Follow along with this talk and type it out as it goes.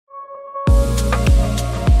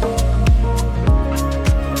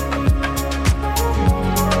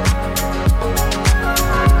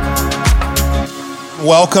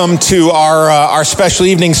Welcome to our special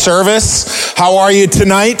evening service. How are you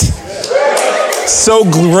tonight? So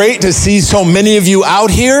great to see so many of you out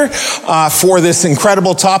here for this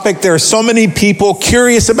incredible topic. There are so many people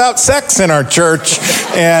curious about sex in our church,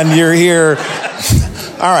 and you're here.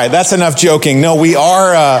 All right, that's enough joking. No, we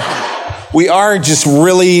are just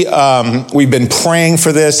really, we've been praying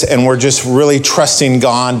for this, and we're just really trusting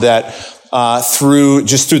God that through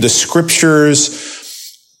the scriptures,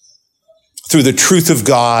 through the truth of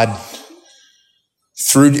God,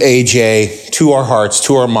 through AJ, to our hearts,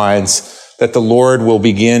 to our minds, that the Lord will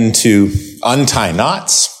begin to untie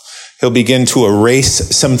knots. He'll begin to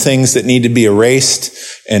erase some things that need to be erased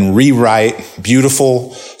and rewrite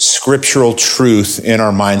beautiful scriptural truth in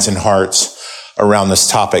our minds and hearts around this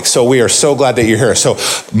topic. So we are so glad that you're here. So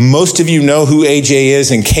most of you know who AJ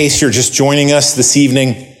is. In case you're just joining us this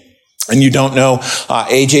evening and you don't know,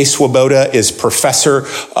 AJ Swoboda is professor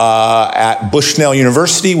at Bushnell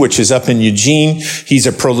University, which is up in Eugene. He's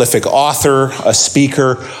a prolific author, a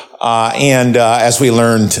speaker, and as we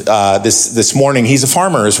learned this morning, he's a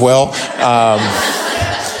farmer as well.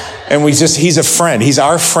 And he's a friend. He's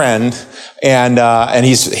our friend, and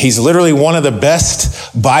he's literally one of the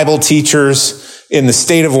best Bible teachers in the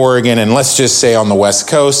state of Oregon, and let's just say on the West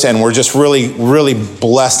Coast, and we're just really, really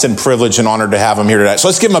blessed and privileged and honored to have him here tonight. So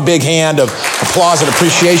let's give him a big hand of applause and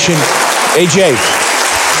appreciation. AJ.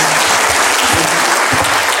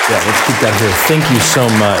 Yeah, let's keep that here. Thank you so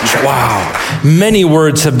much. Wow. Many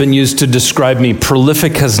words have been used to describe me.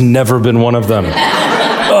 Prolific has never been one of them.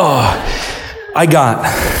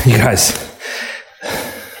 You guys.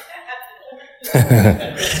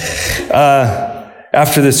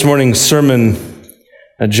 After this morning's sermon,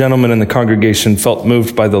 a gentleman in the congregation felt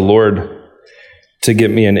moved by the Lord to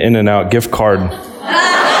get me an In-N-Out gift card.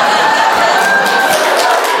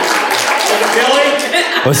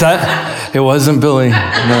 What's that? It wasn't Billy. No.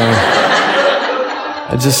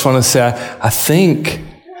 I just want to say, I think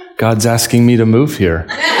God's asking me to move here.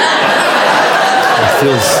 It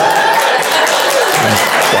feels...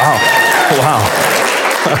 Wow.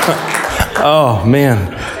 Oh,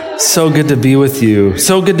 man. So good to be with you.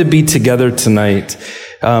 So good to be together tonight.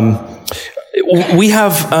 We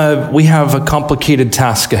have a complicated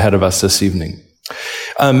task ahead of us this evening.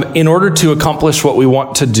 In order to accomplish what we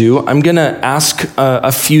want to do, I'm going to ask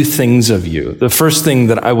a few things of you. The first thing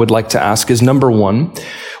that I would like to ask is, number one,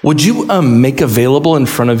 would you make available in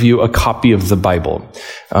front of you a copy of the Bible?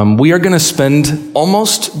 We are going to spend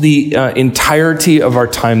almost the entirety of our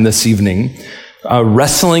time this evening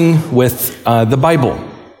wrestling with the Bible.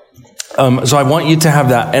 So I want you to have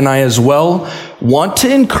that. And I as well want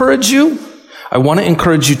to encourage you. I want to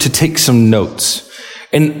encourage you to take some notes.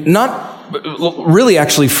 And not really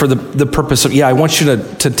actually for the purpose of, I want you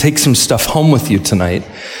to take some stuff home with you tonight.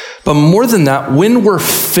 But more than that, when we're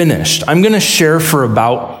finished, I'm going to share for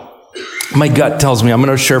about, my gut tells me I'm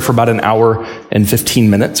going to share for about an hour and 15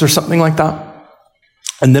 minutes or something like that.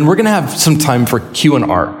 And then we're going to have some time for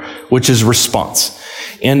Q&R, which is response.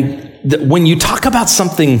 And when you talk about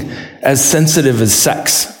something as sensitive as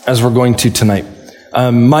sex, as we're going to tonight,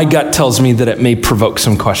 my gut tells me that it may provoke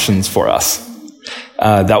some questions for us.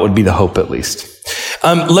 That would be the hope, at least.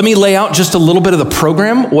 Let me lay out just a little bit of the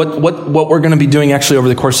program, what we're going to be doing actually over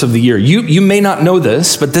the course of the year. You may not know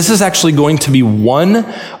this, but this is actually going to be one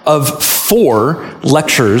of 4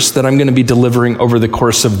 lectures that I'm going to be delivering over the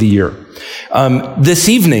course of the year. This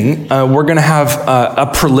evening, we're going to have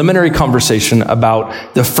a preliminary conversation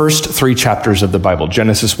about the first 3 chapters of the Bible,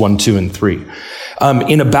 Genesis 1, 2, and 3.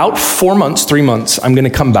 In about 3 months, I'm going to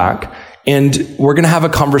come back, and we're going to have a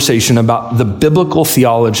conversation about the biblical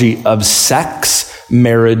theology of sex,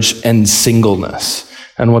 marriage, and singleness,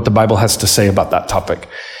 and what the Bible has to say about that topic.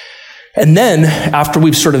 And then, after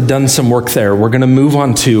we've sort of done some work there, we're going to move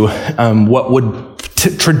on to what would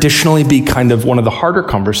traditionally be kind of one of the harder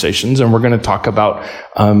conversations, and we're going to talk about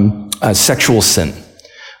sexual sin.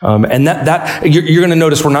 And that you're going to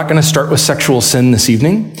notice we're not going to start with sexual sin this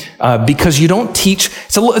evening because you don't teach.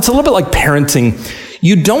 It's a little bit like parenting.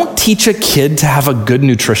 You don't teach a kid to have a good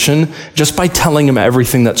nutrition just by telling him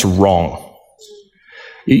everything that's wrong.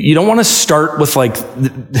 You don't want to start with like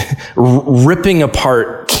ripping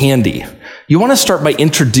apart candy. You want to start by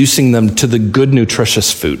introducing them to the good,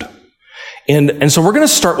 nutritious food. And so we're going to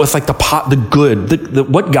start with like the good,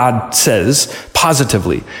 what God says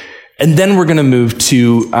positively. And then we're going to move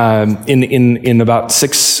to, in about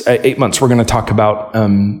 6-8 months, we're going to talk about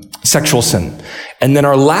sexual sin. And then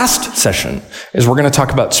our last session is we're going to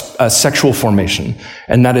talk about sexual formation.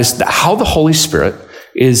 And that is how the Holy Spirit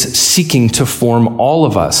is seeking to form all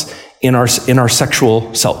of us in our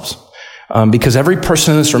sexual selves. because every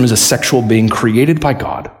person in this room is a sexual being created by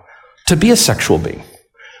God to be a sexual being.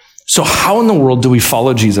 So how in the world do we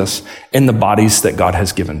follow Jesus in the bodies that God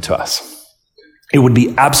has given to us? It would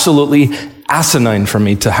be absolutely asinine for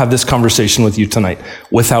me to have this conversation with you tonight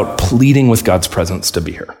without pleading with God's presence to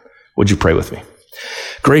be here. Would you pray with me?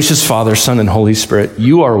 Gracious Father, Son, and Holy Spirit,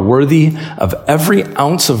 you are worthy of every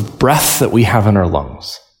ounce of breath that we have in our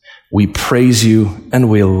lungs. We praise you and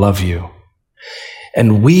we love you.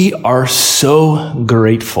 And we are so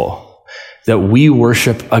grateful that we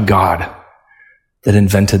worship a God that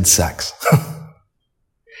invented sex.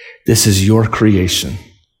 This is your creation.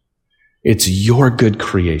 It's your good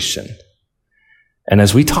creation. And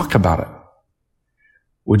as we talk about it,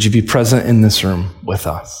 would you be present in this room with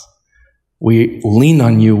us? We lean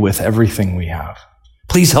on you with everything we have.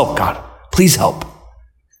 Please help, God. Please help.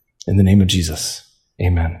 In the name of Jesus,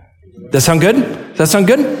 amen. Does that sound good? Does that sound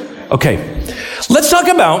good? Okay. Let's talk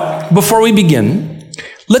about, before we begin,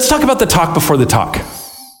 let's talk about the talk before the talk.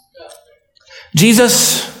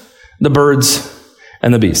 Jesus, the birds,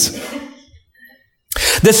 and the bees.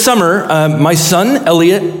 This summer, my son,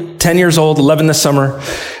 Elliot, 10 years old, 11 this summer,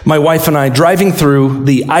 my wife and I driving through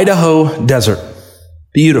the Idaho desert.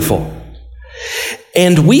 Beautiful.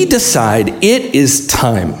 And we decide it is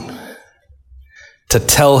time to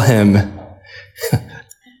tell him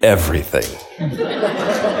everything.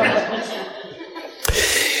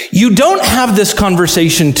 You don't have this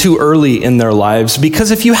conversation too early in their lives,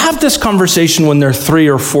 because if you have this conversation when they're 3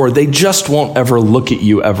 or 4, they just won't ever look at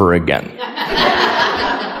you ever again.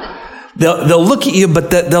 They'll look at you,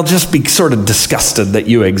 but they'll just be sort of disgusted that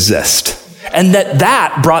you exist and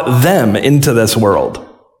that brought them into this world.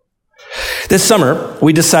 This summer,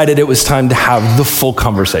 we decided it was time to have the full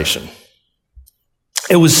conversation.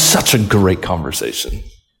 It was such a great conversation.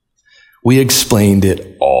 We explained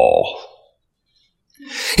it all.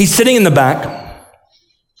 He's sitting in the back,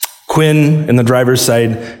 Quinn in the driver's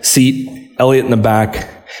side seat, Elliot in the back,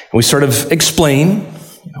 and we sort of explain,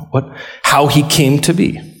 how he came to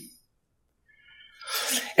be.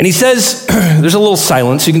 And he says, there's a little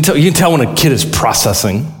silence. You can tell when a kid is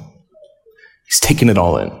processing. He's taking it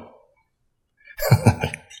all in.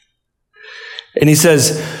 And he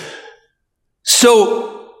says,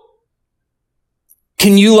 so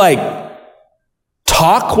can you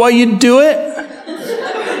talk while you do it?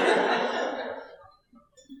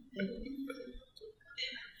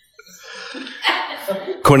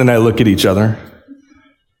 Quinn and I look at each other.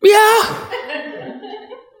 Yeah.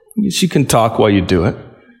 Yes, you can talk while you do it.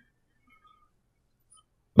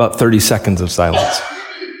 About 30 seconds of silence.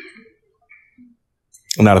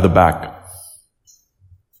 And out of the back.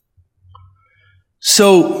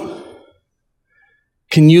 So,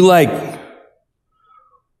 can you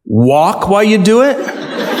walk while you do it?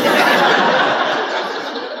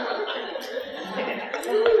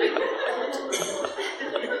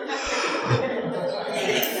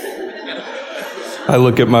 I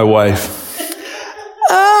look at my wife.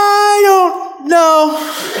 I don't know.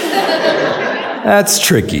 That's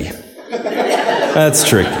tricky. That's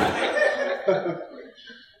tricky.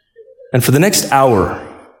 And for the next hour,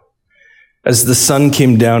 as the sun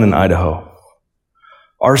came down in Idaho,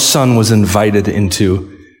 our son was invited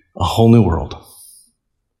into a whole new world.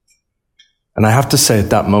 And I have to say,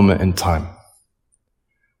 at that moment in time,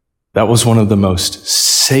 that was one of the most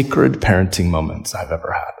sacred parenting moments I've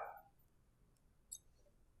ever had.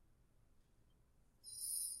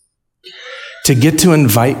 To get to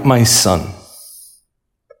invite my son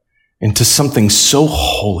into something so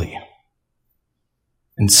holy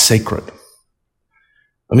and sacred.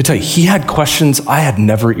 Let me tell you, he had questions I had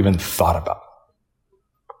never even thought about.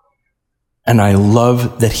 And I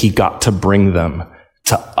love that he got to bring them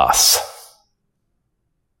to us.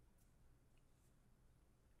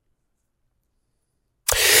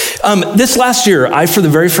 This last year, I, for the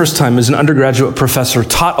very first time as an undergraduate professor,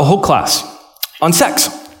 taught a whole class on sex.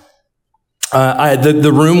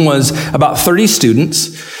 The room was about 30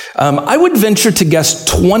 students. I would venture to guess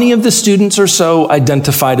 20 of the students or so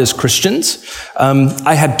identified as Christians.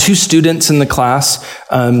 I had 2 students in the class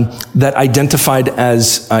that identified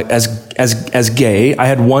as gay. I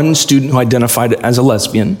had 1 student who identified as a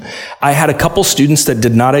lesbian. I had a couple students that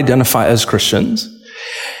did not identify as Christians.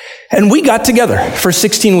 And we got together for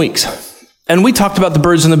 16 weeks. And we talked about the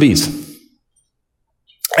birds and the bees.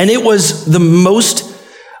 And it was the most...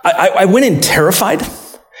 I went in terrified.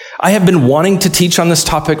 I have been wanting to teach on this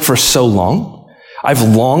topic for so long. I've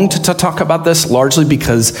longed to talk about this largely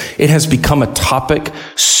because it has become a topic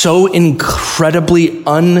so incredibly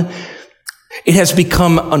it has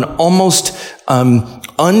become an almost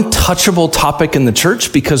untouchable topic in the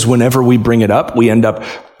church, because whenever we bring it up, we end up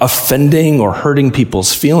offending or hurting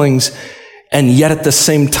people's feelings, and yet at the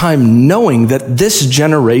same time knowing that this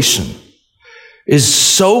generation is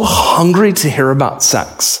so hungry to hear about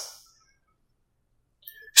sex,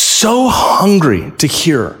 so hungry to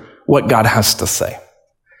hear what God has to say.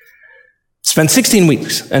 Spent 16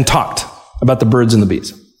 weeks and talked about the birds and the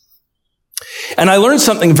bees. And I learned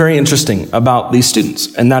something very interesting about these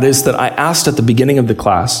students, and that is that I asked at the beginning of the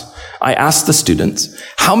class, I asked the students,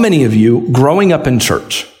 how many of you growing up in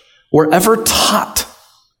church were ever taught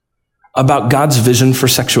about God's vision for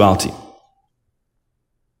sexuality?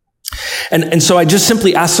 And so I just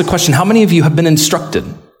simply asked the question, how many of you have been instructed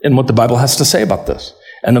in what the Bible has to say about this?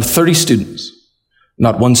 And of 30 students,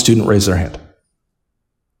 not one student raised their hand.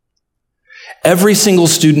 Every single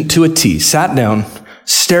student to a T sat down,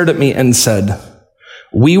 stared at me and said,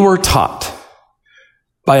 we were taught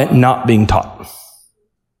by it not being taught.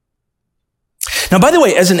 Now, by the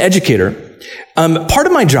way, as an educator, part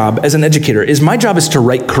of my job as an educator is my job is to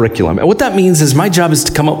write curriculum. And what that means is my job is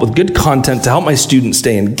to come up with good content to help my students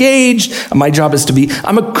stay engaged. And my job is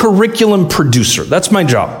I'm a curriculum producer. That's my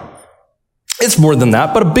job. It's more than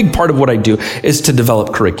that, but a big part of what I do is to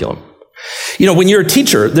develop curriculum. You know, when you're a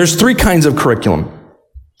teacher, there's 3 kinds of curriculum.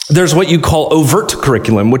 There's what you call overt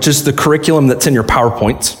curriculum, which is the curriculum that's in your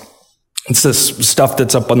PowerPoints. It's this stuff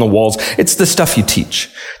that's up on the walls. It's the stuff you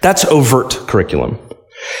teach. That's overt curriculum.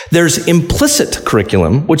 There's implicit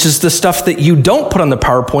curriculum, which is the stuff that you don't put on the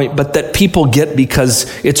PowerPoint, but that people get because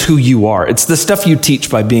it's who you are. It's the stuff you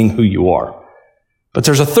teach by being who you are. But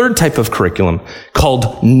there's a third type of curriculum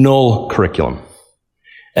called null curriculum.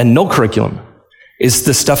 And null curriculum is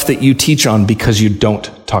the stuff that you teach on because you don't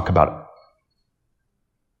talk about it.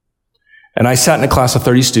 And I sat in a class of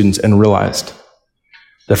 30 students and realized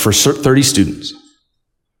that for 30 students,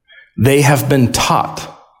 they have been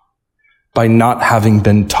taught by not having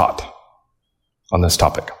been taught on this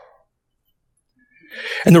topic.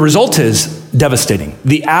 And the result is devastating.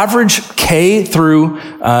 The average K through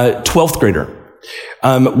 12th grader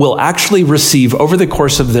will actually receive, over the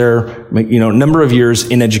course of their number of years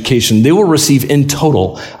in education, they will receive in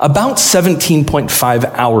total about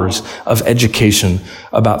 17.5 hours of education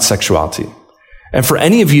about sexuality. And for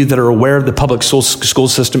any of you that are aware of the public school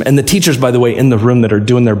system, and the teachers, by the way, in the room that are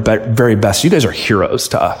doing their very best, you guys are heroes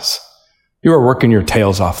to us. You are working your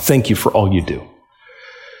tails off. Thank you for all you do.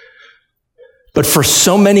 But for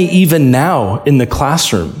so many, even now in the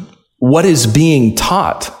classroom, what is being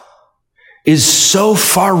taught is so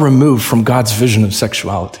far removed from God's vision of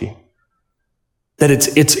sexuality that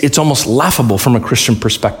it's almost laughable from a Christian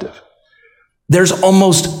perspective. There's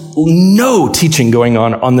almost no teaching going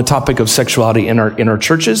on the topic of sexuality in our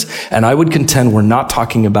churches, and I would contend we're not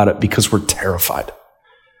talking about it because we're terrified.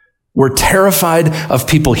 We're terrified of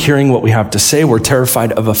people hearing what we have to say. We're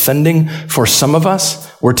terrified of offending. For some of us,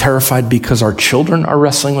 we're terrified because our children are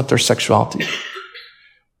wrestling with their sexuality.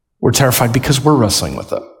 We're terrified because we're wrestling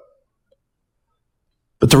with it.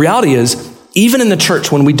 But the reality is, even in the church,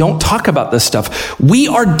 when we don't talk about this stuff, we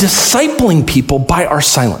are discipling people by our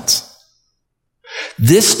silence.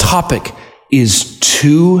 This topic is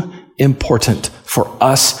too important for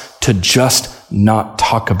us to just not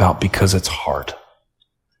talk about because it's hard.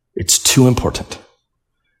 It's too important.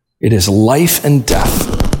 It is life and death.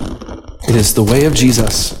 It is the way of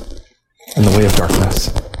Jesus and the way of darkness.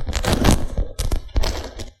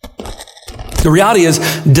 The reality is,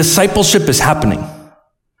 discipleship is happening.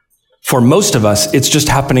 For most of us, it's just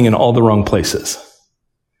happening in all the wrong places.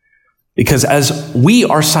 Because as we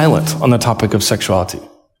are silent on the topic of sexuality,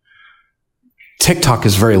 TikTok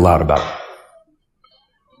is very loud about it.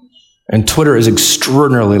 And Twitter is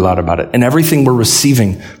extraordinarily loud about it. And everything we're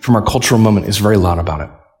receiving from our cultural moment is very loud about it.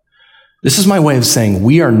 This is my way of saying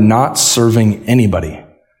we are not serving anybody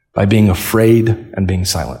by being afraid and being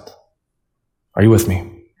silent. Are you with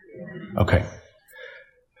me? Okay.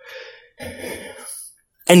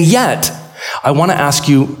 And yet, I want to ask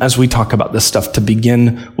you, as we talk about this stuff, to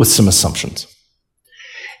begin with some assumptions.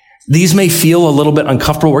 These may feel a little bit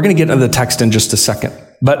uncomfortable. We're going to get into the text in just a second.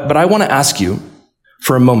 But I want to ask you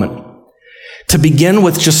for a moment to begin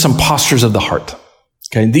with just some postures of the heart.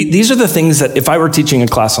 Okay, these are the things that if I were teaching a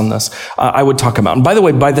class on this, I would talk about. And by the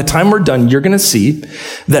way, by the time we're done, you're going to see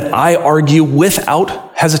that I argue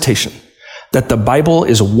without hesitation that the Bible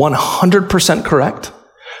is 100% correct,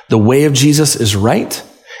 the way of Jesus is right,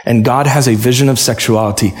 and God has a vision of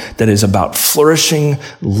sexuality that is about flourishing,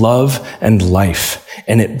 love, and life.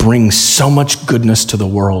 And it brings so much goodness to the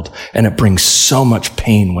world, and it brings so much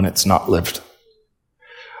pain when it's not lived.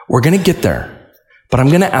 We're going to get there, but I'm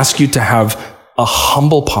going to ask you to have a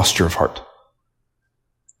humble posture of heart.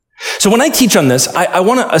 So when I teach on this, I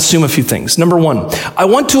want to assume a few things. Number one, I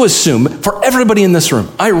want to assume for everybody in this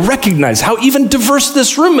room, I recognize how even diverse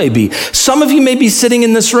this room may be. Some of you may be sitting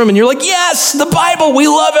in this room and you're like, yes, the Bible, we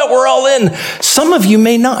love it, we're all in. Some of you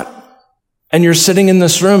may not. And you're sitting in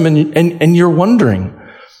this room and you're wondering,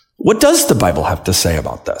 what does the Bible have to say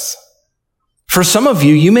about this? For some of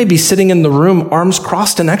you, you may be sitting in the room, arms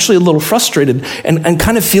crossed, and actually a little frustrated and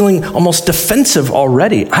kind of feeling almost defensive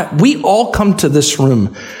already. We all come to this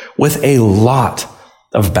room with a lot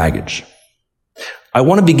of baggage. I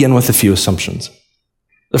want to begin with a few assumptions.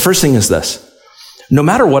 The first thing is this. No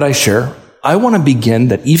matter what I share, I want to begin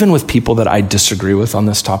that even with people that I disagree with on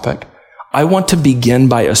this topic, I want to begin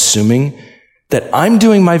by assuming that I'm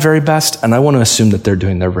doing my very best, and I want to assume that they're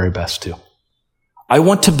doing their very best too. I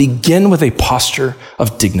want to begin with a posture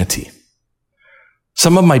of dignity.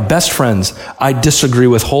 Some of my best friends I disagree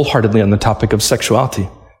with wholeheartedly on the topic of sexuality.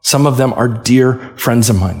 Some of them are dear friends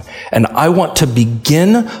of mine. And I want to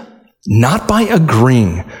begin not by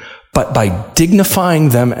agreeing, but by dignifying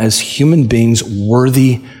them as human beings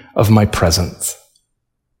worthy of my presence.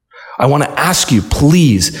 I want to ask you,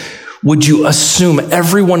 please, would you assume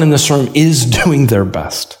everyone in this room is doing their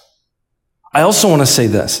best? I also want to say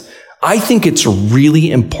this. I think it's really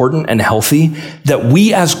important and healthy that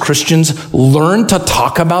we as Christians learn to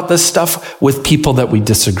talk about this stuff with people that we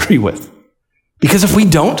disagree with. Because if we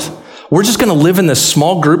don't, we're just going to live in this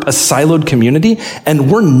small group, a siloed community,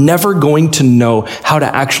 and we're never going to know how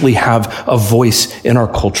to actually have a voice in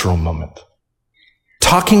our cultural moment.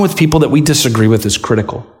 Talking with people that we disagree with is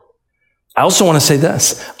critical. I also want to say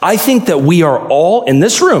this. I think that we are all, in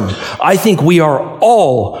this room, I think we are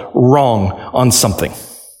all wrong on something.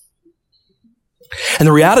 And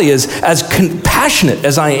the reality is, as compassionate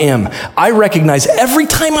as I am, I recognize every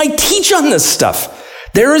time I teach on this stuff,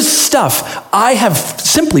 there is stuff I have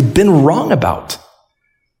simply been wrong about.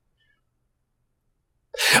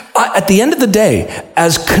 At the end of the day,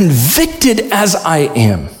 as convicted as I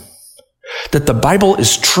am that the Bible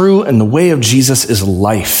is true and the way of Jesus is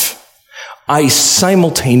life, I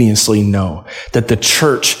simultaneously know that the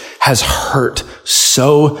church has hurt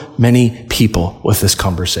so many people with this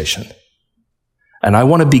conversation. And I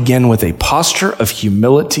want to begin with a posture of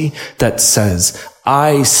humility that says,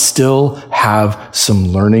 I still have some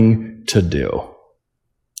learning to do.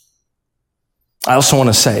 I also want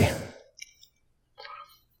to say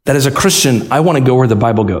that as a Christian, I want to go where the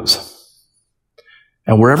Bible goes.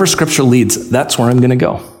 And wherever Scripture leads, that's where I'm going to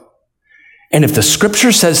go. And if the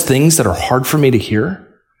Scripture says things that are hard for me to hear,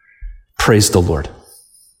 praise the Lord.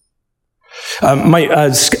 You're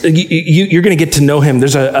going to get to know him.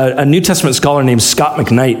 There's a New Testament scholar named Scott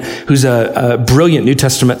McKnight, who's a brilliant New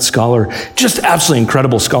Testament scholar, just absolutely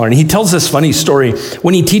incredible scholar. And he tells this funny story.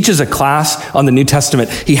 When he teaches a class on the New Testament,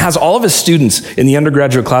 he has all of his students in the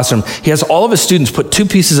undergraduate classroom. He has all of his students put two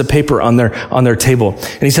pieces of paper on their table.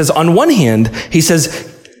 And he says, on one hand, he says,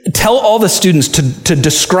 tell all the students to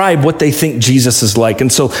describe what they think Jesus is like.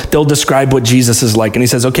 And so they'll describe what Jesus is like. And he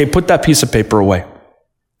says, okay, put that piece of paper away.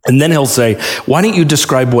 And then he'll say, why don't you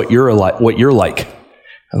describe what you're like?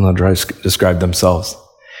 And they'll describe themselves.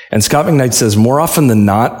 And Scott McKnight says, more often than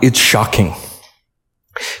not, it's shocking.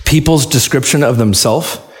 People's description of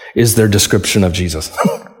themselves is their description of Jesus.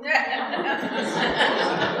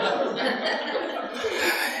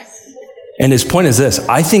 And his point is this.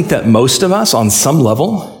 I think that most of us, on some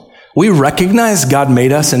level, we recognize God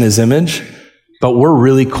made us in his image, but we're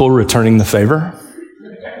really cool returning the favor.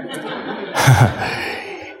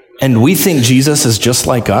 And we think Jesus is just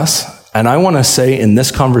like us. And I want to say in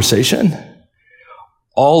this conversation,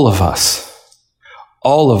 all of us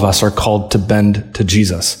are called to bend to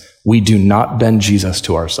Jesus. We do not bend Jesus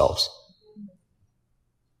to ourselves.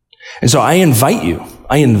 And so I invite you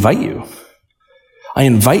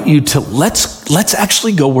to let's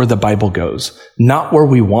actually go where the Bible goes, not where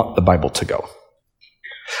we want the Bible to go.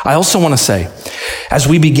 I also want to say, as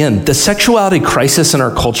we begin, the sexuality crisis in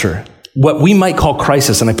our culture, what we might call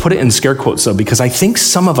crisis, and I put it in scare quotes though, because I think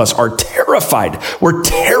some of us are terrified. We're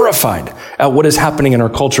terrified at what is happening in our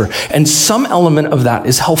culture. And some element of that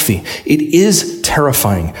is healthy. It is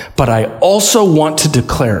terrifying. But I also want to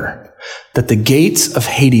declare that the gates of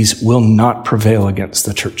Hades will not prevail against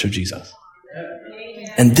the Church of Jesus.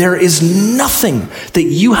 And there is nothing that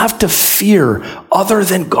you have to fear other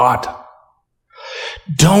than God.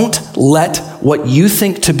 Don't let what you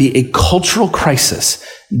think to be a cultural crisis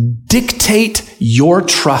dictate your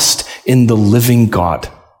trust in the living God.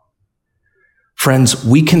 Friends,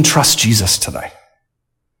 we can trust Jesus today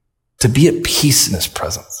to be at peace in his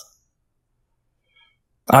presence.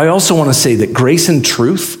 I also want to say that grace and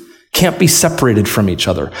truth can't be separated from each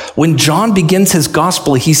other. When John begins his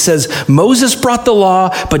gospel, he says, Moses brought the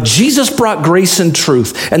law, but Jesus brought grace and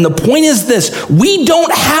truth. And the point is this: we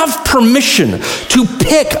don't have permission to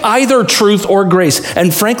pick either truth or grace.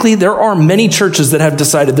 And frankly, there are many churches that have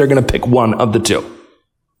decided they're going to pick one of the two.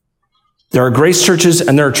 There are grace churches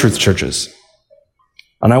and there are truth churches.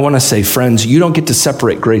 And I want to say, friends, you don't get to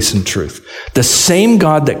separate grace and truth. The same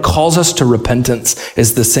God that calls us to repentance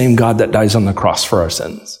is the same God that dies on the cross for our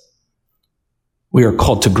sins. We are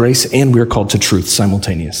called to grace and we are called to truth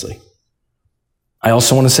simultaneously. I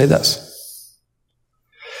also want to say this.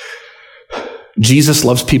 Jesus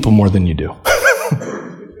loves people more than you do.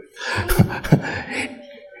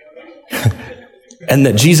 And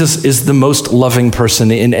that Jesus is the most loving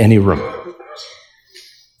person in any room.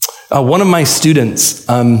 One of my students,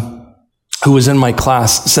 who was in my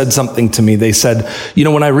class, said something to me. They said,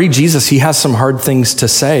 when I read Jesus, he has some hard things to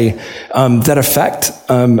say that affect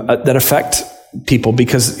people,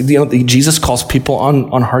 because Jesus calls people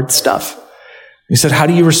on hard stuff. He said, how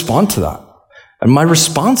do you respond to that? And my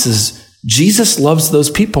response is, Jesus loves those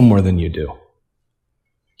people more than you do.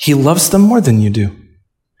 He loves them more than you do.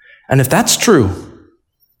 And if that's true,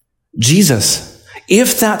 Jesus,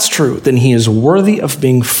 if that's true, then he is worthy of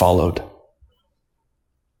being followed.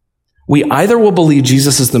 We either will believe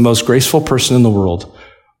Jesus is the most graceful person in the world,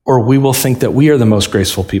 or we will think that we are the most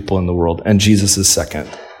graceful people in the world, and Jesus is second.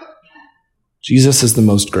 Jesus is the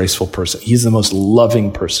most graceful person. He's the most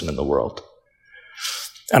loving person in the world.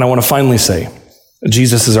 And I want to finally say,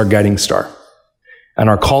 Jesus is our guiding star. And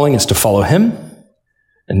our calling is to follow him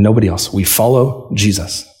and nobody else. We follow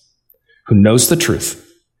Jesus, who knows the truth,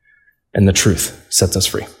 and the truth sets us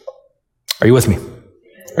free. Are you with me?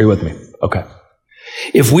 Are you with me? Okay.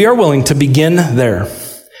 If we are willing to begin there,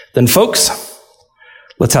 then folks,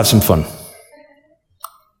 let's have some fun.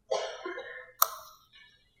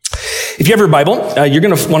 If you have your Bible, you're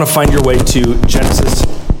going to want to find your way to Genesis.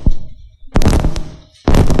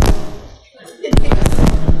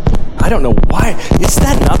 I don't know why. Is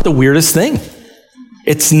that not the weirdest thing?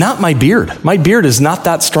 It's not my beard. My beard is not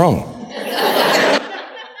that strong.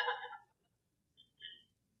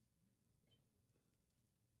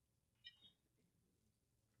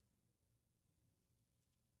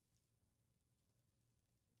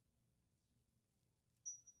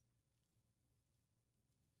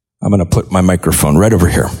 I'm going to put my microphone right over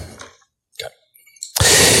here. Okay.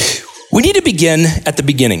 We need to begin at the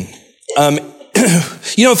beginning.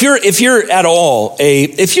 If you're at all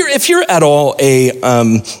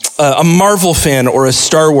a Marvel fan or a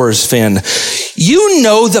Star Wars fan, you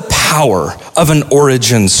know the power of an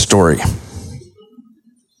origin story.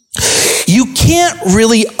 You can't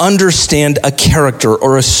really understand a character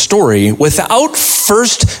or a story without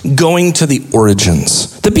first going to the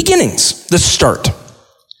origins, the beginnings, the start.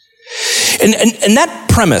 And that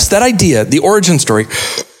premise, that idea, the origin story,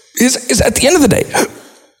 is at the end of the day.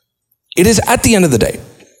 It is at the end of the day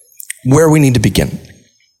where we need to begin.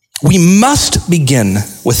 We must begin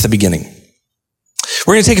with the beginning.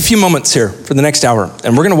 We're going to take a few moments here for the next hour,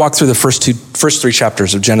 and we're going to walk through the first three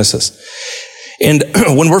chapters of Genesis. And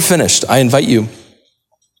when we're finished, I invite you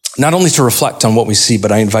not only to reflect on what we see,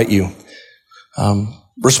 but I invite you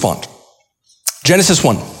respond. Genesis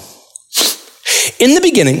 1. In the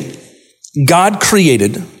beginning, God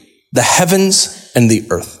created the heavens and the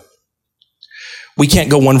earth. We can't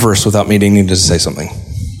go one verse without me needing to say something.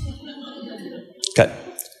 Okay.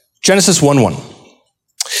 Genesis 1:1.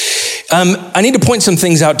 I need to point some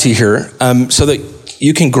things out to you here so that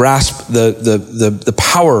you can grasp the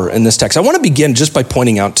power in this text. I want to begin just by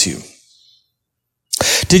pointing out to you.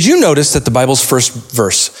 Did you notice that the Bible's first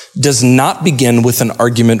verse does not begin with an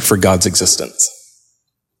argument for God's existence?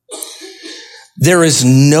 There is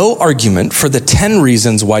no argument for the 10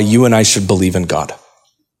 reasons why you and I should believe in God.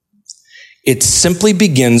 It simply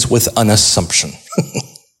begins with an assumption.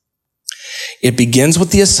 It begins with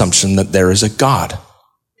the assumption that there is a God.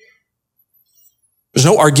 There's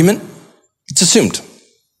no argument. It's assumed.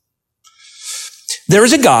 There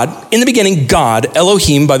is a God. In the beginning, God,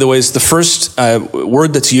 Elohim, by the way, is the first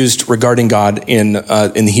word that's used regarding God in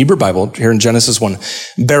the Hebrew Bible, here in Genesis 1.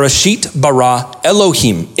 Bereshit bara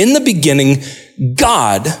Elohim. In the beginning,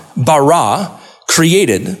 God, bara,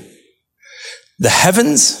 created the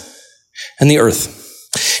heavens and the earth.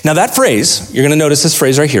 Now that phrase, you're going to notice this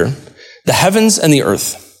phrase right here, the heavens and the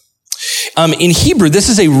earth. In Hebrew, this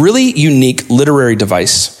is a really unique literary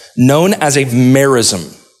device known as a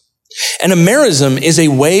merism. And a merism is a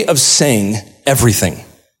way of saying everything.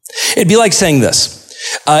 It'd be like saying this.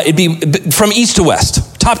 It'd be from east to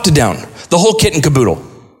west, top to down, the whole kit and caboodle.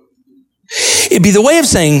 It'd be the way of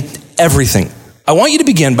saying everything. I want you to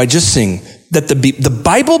begin by just seeing that the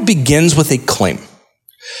Bible begins with a claim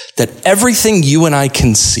that everything you and I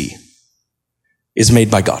can see is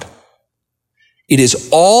made by God. It is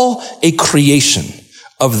all a creation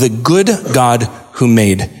of the good God who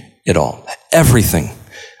made it all. Everything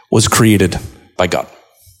was created by God.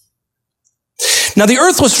 Now the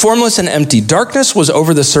earth was formless and empty. Darkness was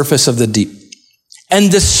over the surface of the deep.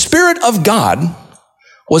 And the Spirit of God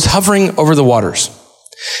was hovering over the waters.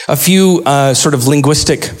 A few sort of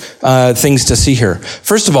linguistic things to see here.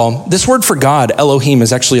 First of all, this word for God, Elohim,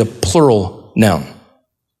 is actually a plural noun.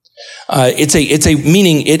 It's a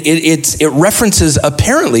meaning, it references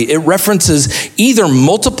either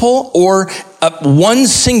multiple or one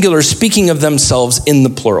singular speaking of themselves in the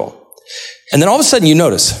plural. And then all of a sudden you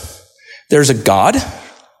notice there's a God,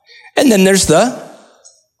 and then there's the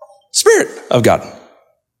Spirit of God.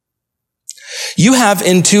 You have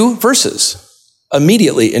in 2 verses,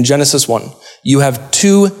 immediately in Genesis 1, you have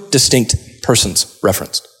 2 distinct persons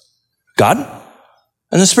referenced. God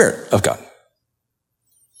and the Spirit of God.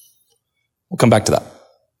 We'll come back to that.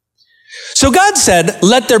 So God said,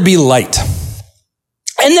 let there be light.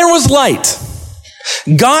 And there was light.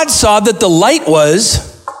 God saw that the light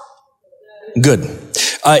was good.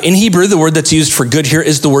 In Hebrew, the word that's used for good here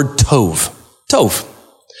is the word tov. Tov.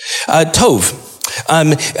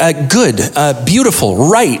 Good, beautiful,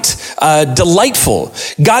 right, delightful.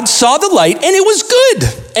 God saw the light and it was good.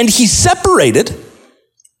 And he separated,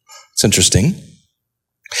 it's interesting,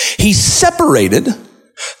 he separated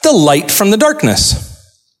the light from the darkness.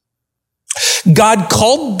 God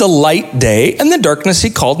called the light day and the darkness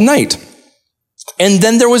he called night. And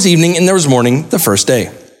then there was evening and there was morning the first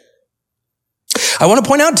day. I want to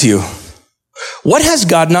point out to you, what has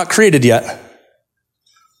God not created yet?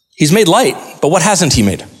 He's made light, but what hasn't he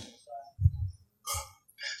made?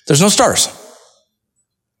 There's no stars.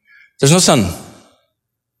 There's no sun.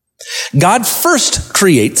 God first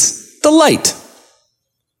creates the light.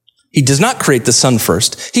 He does not create the sun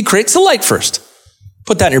first. He creates the light first.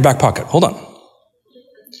 Put that in your back pocket. Hold on.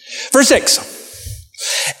 Verse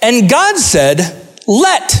 6. And God said,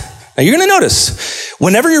 let. Now you're going to notice,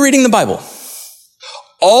 whenever you're reading the Bible,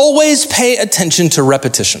 always pay attention to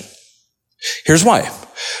repetition. Here's why.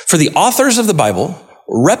 For the authors of the Bible,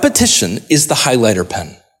 repetition is the highlighter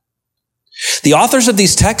pen. The authors of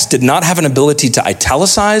these texts did not have an ability to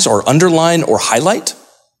italicize or underline or highlight.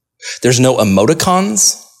 There's no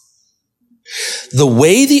emoticons. The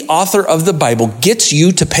way the author of the Bible gets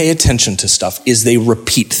you to pay attention to stuff is they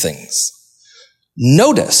repeat things.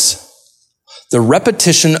 Notice the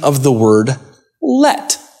repetition of the word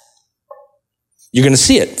let. You're going to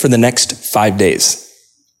see it for the next 5 days.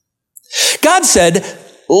 God said,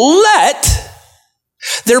 let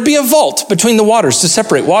there be a vault between the waters to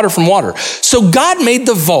separate water from water. So God made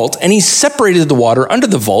the vault and he separated the water under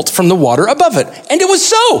the vault from the water above it. And it was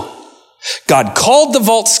so. God called the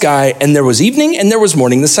vault sky, and there was evening and there was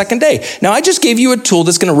morning the second day. Now, I just gave you a tool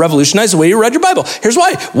that's going to revolutionize the way you read your Bible. Here's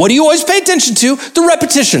why. What do you always pay attention to? The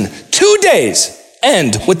repetition. 2 days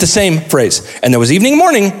end with the same phrase. And there was evening and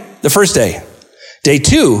morning the first day. Day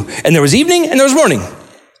 2, and there was evening and there was morning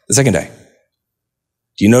the second day.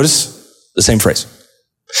 Do you notice the same phrase?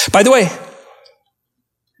 By the way,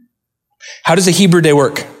 how does a Hebrew day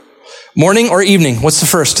work? Morning or evening? What's the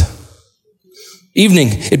first? Evening.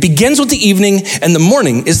 It begins with the evening and the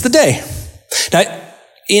morning is the day. Now,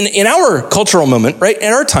 in our cultural moment, right,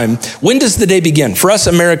 in our time, when does the day begin? For us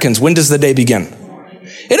Americans, when does the day begin?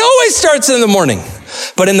 It always starts in the morning.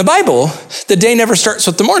 But in the Bible, the day never starts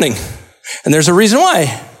with the morning. And there's a reason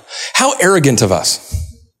why. How arrogant of us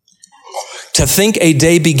to think a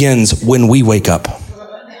day begins when we wake up.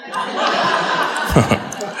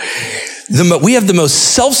 We have the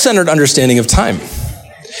most self-centered understanding of time.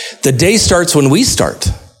 The day starts when we start.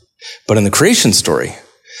 But in the creation story,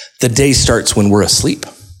 the day starts when we're asleep.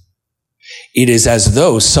 It is as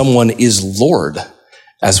though someone is Lord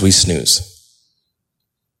as we snooze.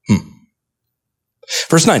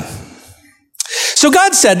 Verse 9. So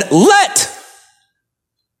God said, let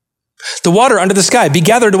the water under the sky be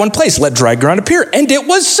gathered to one place. Let dry ground appear. And it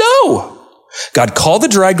was so. God called the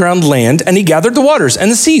dry ground land, and he gathered the waters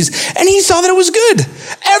and the seas. And he saw that it was good.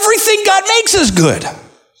 Everything God makes is good.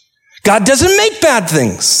 God doesn't make bad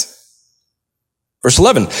things. Verse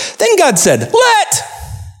 11. Then God said, let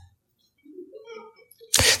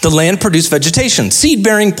the land produce vegetation,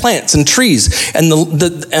 seed-bearing plants and trees, and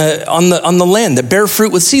on the land that bear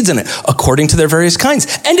fruit with seeds in it, according to their various kinds.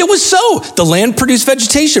 And it was so. The land produced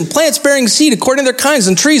vegetation, plants bearing seed according to their kinds,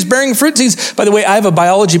 and trees bearing fruit seeds. By the way, I have a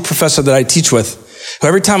biology professor that I teach with, who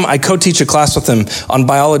every time I co-teach a class with him on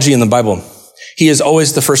biology in the Bible, he is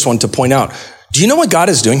always the first one to point out, Do you know what God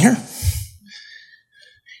is doing here?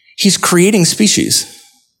 He's creating species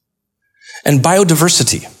and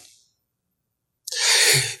biodiversity.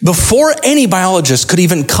 Before any biologist could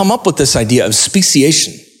even come up with this idea of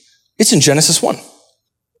speciation, it's in Genesis 1,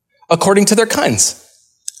 according to their kinds.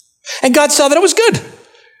 And God saw that it was good.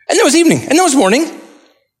 And there was evening, and there was morning,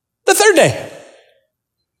 the third day.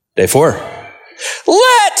 Day 4.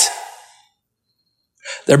 Let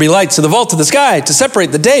there be lights in the vault of the sky to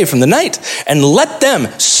separate the day from the night, and let them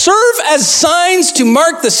serve as signs to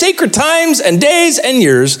mark the sacred times and days and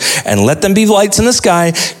years, and let them be lights in the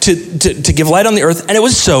sky to give light on the earth. And it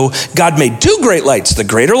was so. God made 2 great lights, the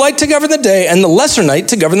greater light to govern the day and the lesser light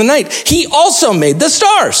to govern the night. He also made the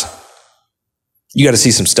stars. You got to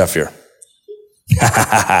see some stuff here.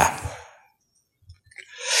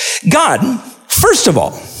 God, first of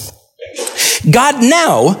all, God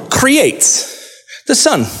now creates the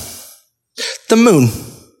sun, the moon,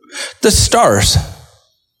 the stars.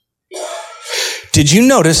 Did you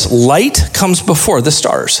notice light comes before the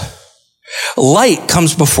stars? Light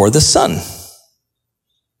comes before the sun.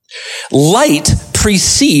 Light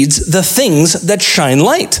precedes the things that shine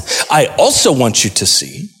light. I also want you to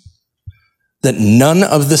see that none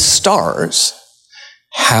of the stars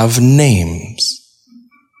have names.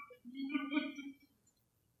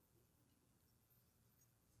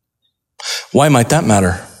 Why might that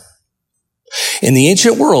matter? In the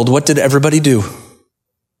ancient world, what did everybody do?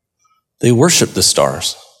 They worshiped the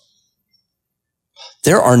stars.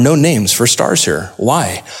 There are no names for stars here.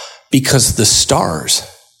 Why? Because the stars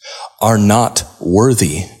are not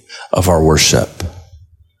worthy of our worship.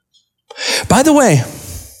 By the way,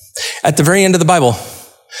 at the very end of the Bible,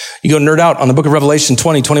 you go nerd out on the book of Revelation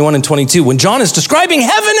 20, 21, and 22. When John is describing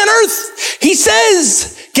heaven and earth, he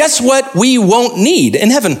says, guess what we won't need in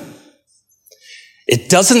heaven? It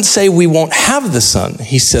doesn't say we won't have the sun.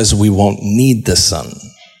 He says we won't need the sun.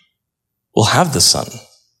 We'll have the sun,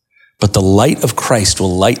 but the light of Christ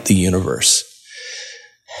will light the universe.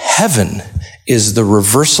 Heaven is the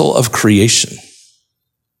reversal of creation.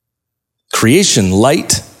 Creation,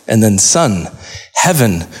 light, and then sun.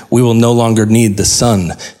 Heaven, we will no longer need the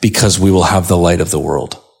sun because we will have the light of the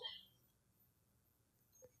world.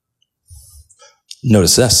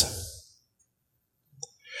 Notice this.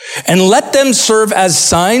 And let them serve as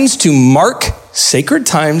signs to mark sacred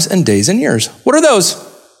times and days and years. What are those?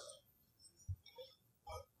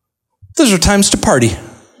 Those are times to party.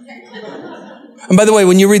 And by the way,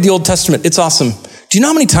 when you read the Old Testament, it's awesome. Do you know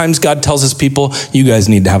how many times God tells his people, you guys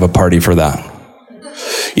need to have a party for that?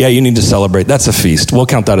 Yeah, you need to celebrate. That's a feast. We'll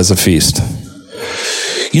count that as a feast.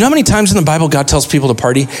 You know how many times in the Bible God tells people to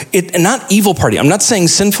party? Not evil party. I'm not saying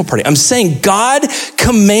sinful party. I'm saying God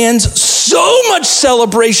commands so much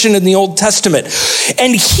celebration in the Old Testament.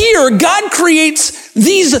 And here God creates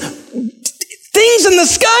these things in the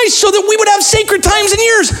sky so that we would have sacred times and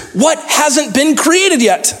years. What hasn't been created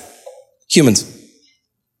yet? Humans.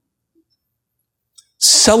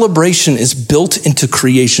 Celebration is built into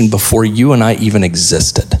creation before you and I even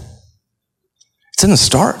existed. It's in the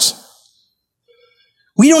stars.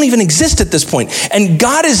 We don't even exist at this point. And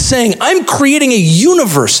God is saying, I'm creating a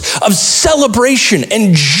universe of celebration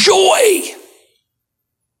and joy.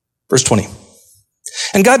 Verse 20.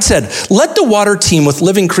 And God said, let the water teem with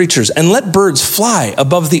living creatures and let birds fly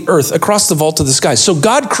above the earth across the vault of the sky. So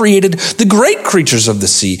God created the great creatures of the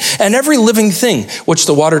sea and every living thing which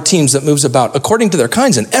the water teems that moves about according to their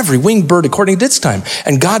kinds, and every winged bird according to its time.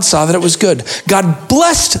 And God saw that it was good. God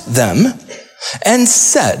blessed them and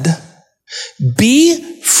said,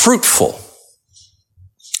 be fruitful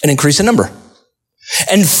and increase in number,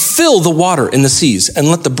 and fill the water in the seas, and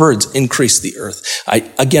let the birds increase the earth. I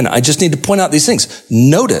just need to point out these things.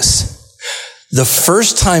 Notice, the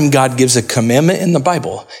first time God gives a commandment in the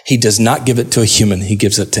Bible, he does not give it to a human, he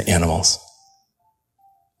gives it to animals.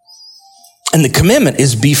 And the commandment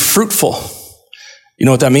is be fruitful. You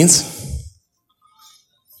know what that means?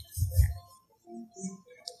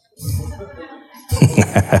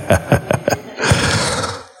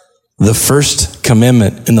 The first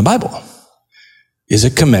commandment in the Bible is a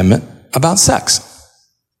commandment about sex.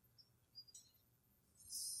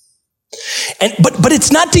 But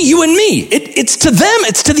it's not to you and me. It's to them.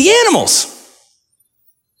 It's to the animals.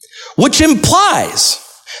 Which implies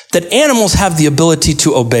that animals have the ability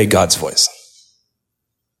to obey God's voice.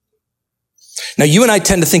 Now, you and I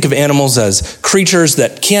tend to think of animals as creatures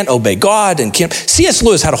that can't obey God and can't. C.S.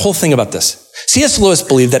 Lewis had a whole thing about this. C.S. Lewis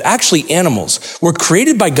believed that actually animals were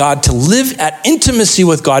created by God to live at intimacy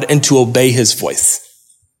with God and to obey his voice.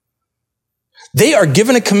 They are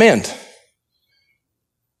given a command,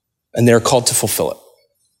 and they are called to fulfill it.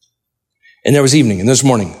 And there was evening, and there was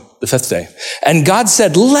morning, the fifth day. And God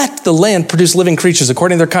said, let the land produce living creatures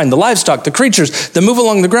according to their kind, the livestock, the creatures that move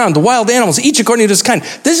along the ground, the wild animals, each according to his kind.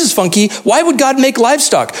 This is funky. Why would God make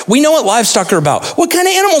livestock? We know what livestock are about. What kind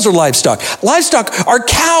of animals are livestock? Livestock are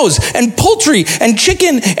cows and poultry and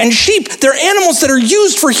chicken and sheep. They're animals that are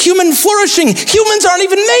used for human flourishing. Humans aren't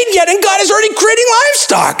even made yet, and God is already creating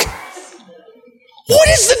livestock. What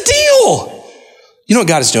is the deal? You know what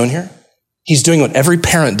God is doing here? He's doing what every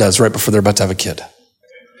parent does right before they're about to have a kid.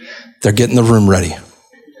 They're getting the room ready.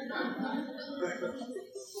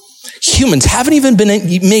 Humans haven't even been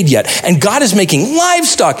made yet, and God is making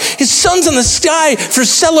livestock. His sun's in the sky for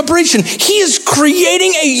celebration. He is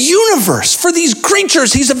creating a universe for these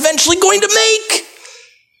creatures he's eventually going to make.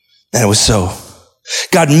 And it was so.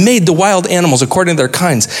 God made the wild animals according to their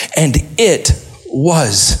kinds, and it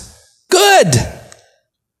was good.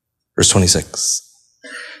 Verse 26.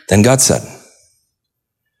 Then God said,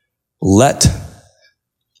 let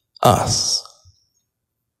us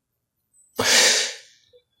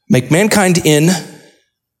make mankind in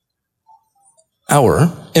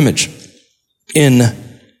our image, in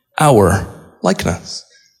our likeness,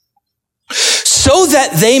 so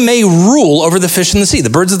that they may rule over the fish in the sea, the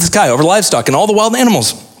birds of the sky, over livestock and all the wild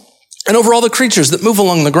animals, and over all the creatures that move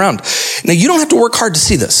along the ground. Now, you don't have to work hard to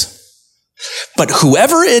see this, but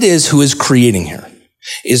whoever it is who is creating here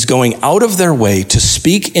is going out of their way to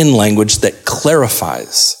speak in language that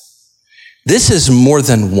clarifies. This is more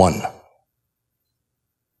than one.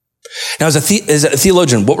 Now, as a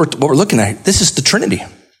theologian, what we're looking at, this is the Trinity.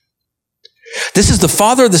 This is the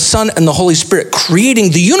Father, the Son, and the Holy Spirit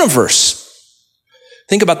creating the universe.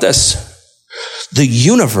 Think about this. The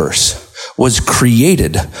universe was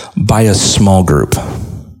created by a small group.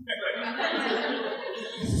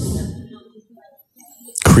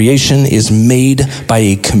 Creation is made by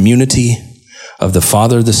a community of the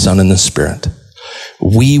Father, the Son, and the Spirit.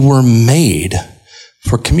 We were made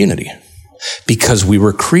for community because we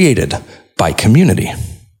were created by community.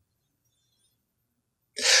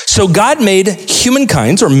 So God made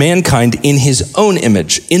humankind or mankind in his own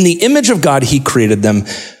image. In the image of God, he created them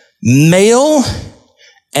male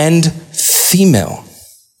and female.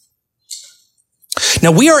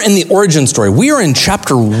 Now we are in the origin story. We are in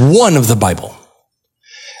chapter 1 of the Bible.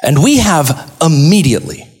 And we have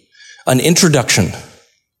immediately an introduction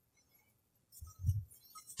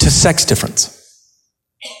to sex difference.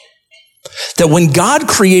 That when God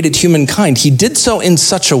created humankind, he did so in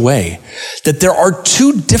such a way that there are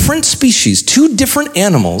two different species, two different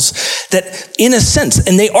animals that in a sense,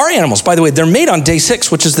 and they are animals, by the way, they're made on day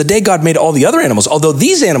 6, which is the day God made all the other animals. Although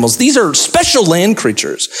these animals, these are special land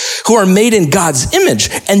creatures who are made in God's image,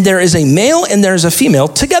 and there is a male and there is a female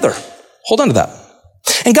together. Hold on to that.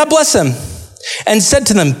 And God blessed them and said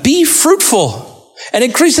to them, be fruitful and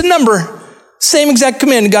increase in number. Same exact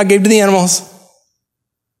command God gave to the animals.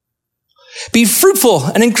 Be fruitful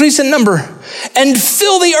and increase in number and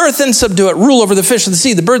fill the earth and subdue it. Rule over the fish of the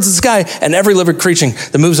sea, the birds of the sky, and every living creature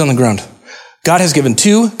that moves on the ground. God has given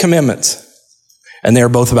 2 commandments, and they are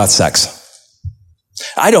both about sex.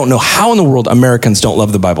 I don't know how in the world Americans don't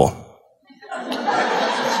love the Bible.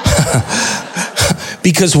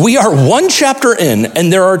 Because we are 1 chapter in,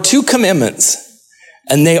 and there are 2 commandments,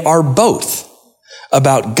 and they are both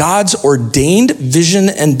about God's ordained vision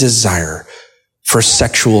and desire for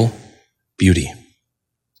sexual beauty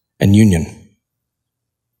and union.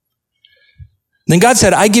 Then God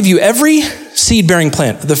said, I give you every seed-bearing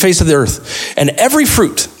plant, the face of the earth, and every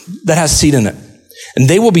fruit that has seed in it, and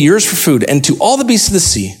they will be yours for food, and to all the beasts of the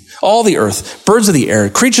sea, all the earth, birds of the air,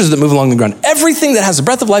 creatures that move along the ground, everything that has the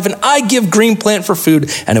breath of life, and I give green plant for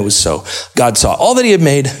food. And it was so. God saw all that he had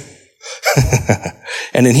made.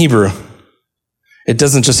 And in Hebrew, it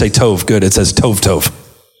doesn't just say tov, good. It says tov, tov.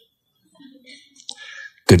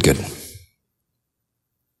 Good, good.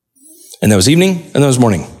 And there was evening and there was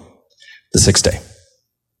morning, the 6th day.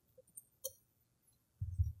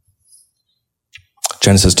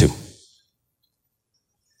 Genesis 2.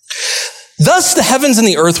 Thus the heavens and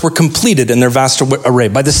the earth were completed in their vast array.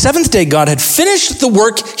 By the 7th day, God had finished the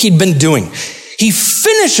work he'd been doing. He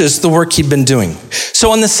finishes the work he'd been doing. So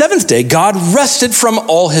on the 7th day, God rested from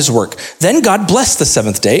all his work. Then God blessed the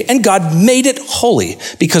 7th day, and God made it holy,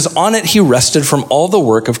 because on it he rested from all the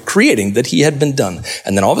work of creating that he had been done.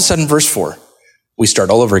 And then all of a sudden, verse 4, we start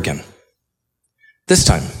all over again. This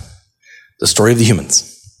time, the story of the humans.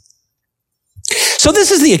 So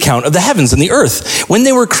this is the account of the heavens and the earth when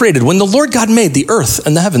they were created, when the Lord God made the earth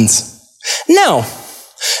and the heavens. Now,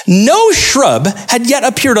 no shrub had yet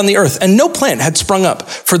appeared on the earth, and no plant had sprung up,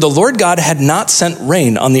 for the Lord God had not sent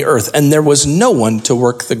rain on the earth, and there was no one to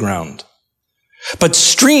work the ground. But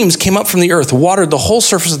streams came up from the earth, watered the whole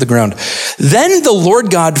surface of the ground. Then the Lord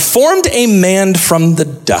God formed a man from the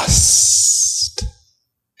dust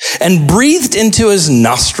and breathed into his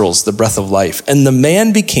nostrils the breath of life, and the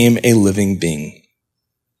man became a living being.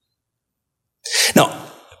 Now,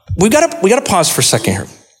 we got to pause for a second here.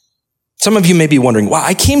 Some of you may be wondering, wow,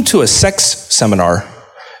 I came to a sex seminar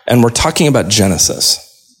and we're talking about Genesis.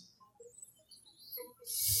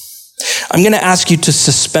 I'm going to ask you to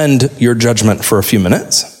suspend your judgment for a few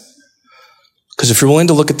minutes. Because if you're willing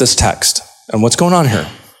to look at this text and what's going on here,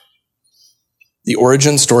 the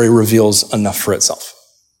origin story reveals enough for itself.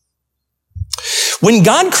 When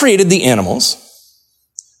God created the animals,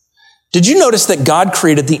 did you notice that God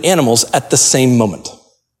created the animals at the same moment?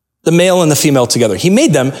 The male and the female together. He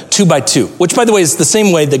made them 2 by 2, which, by the way, is the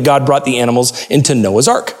same way that God brought the animals into Noah's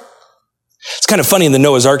Ark. It's kind of funny in the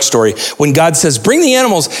Noah's Ark story. When God says, bring the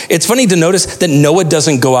animals, it's funny to notice that Noah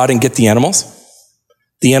doesn't go out and get the animals.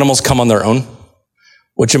 The animals come on their own,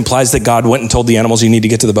 which implies that God went and told the animals, you need to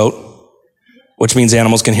get to the boat, which means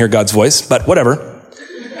animals can hear God's voice, but whatever.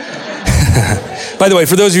 By the way,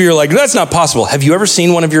 for those of you who are like, that's not possible. Have you ever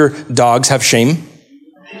seen one of your dogs have shame?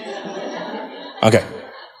 Okay.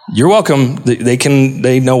 You're welcome.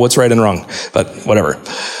 They know what's right and wrong, but whatever.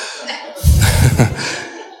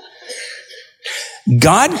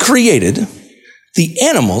 God created the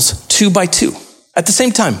animals 2 by 2 at the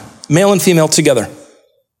same time, male and female together.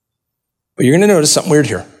 But you're going to notice something weird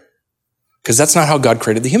here, because that's not how God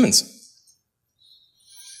created the humans.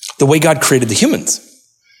 The way God created the humans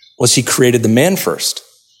was he created the man first.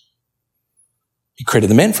 He created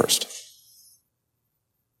the man first.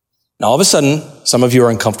 Now, all of a sudden, some of you are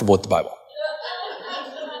uncomfortable with the Bible.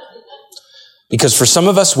 Because for some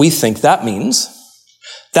of us, we think that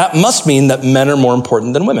must mean that men are more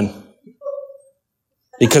important than women.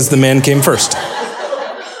 Because the man came first.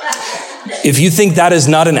 If you think that is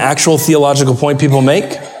not an actual theological point people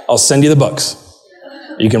make, I'll send you the books.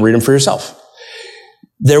 You can read them for yourself.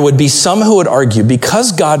 There would be some who would argue,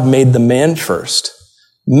 because God made the man first,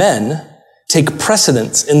 men take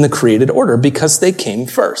precedence in the created order because they came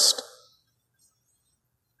first.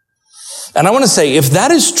 And I want to say, if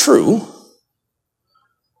that is true,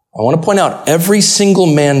 I want to point out every single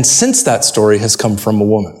man since that story has come from a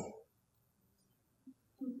woman,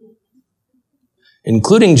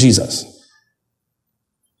 including Jesus.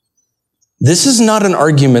 This is not an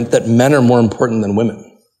argument that men are more important than women.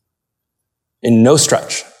 In no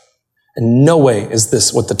stretch. In no way is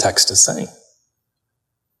this what the text is saying.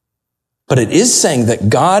 But it is saying that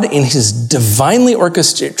God, in his divinely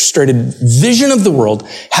orchestrated vision of the world,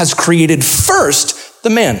 has created first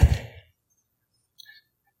the man.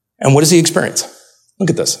 And what does he experience?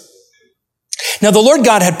 Look at this. Now, the Lord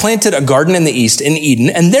God had planted a garden in the east in Eden,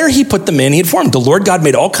 and there he put the man he had formed. The Lord God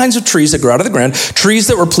made all kinds of trees that grow out of the ground, trees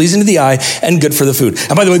that were pleasing to the eye and good for the food.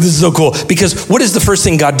 And by the way, this is so cool, because what is the first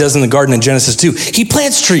thing God does in the garden in Genesis 2? He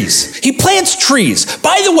plants trees. He plants trees.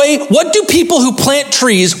 By the way, what do people who plant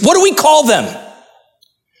trees, what do we call them?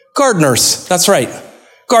 Gardeners. That's right.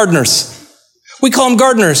 Gardeners. We call them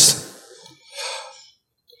gardeners.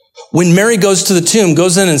 When Mary goes to the tomb,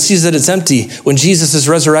 goes in and sees that it's empty, when Jesus is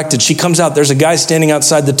resurrected, she comes out. There's a guy standing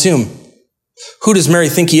outside the tomb. Who does Mary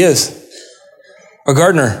think he is? A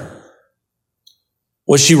gardener.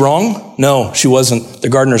 Was she wrong? No, she wasn't. The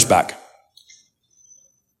gardener's back.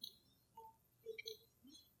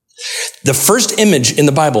 The first image in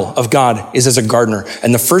the Bible of God is as a gardener,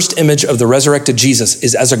 and the first image of the resurrected Jesus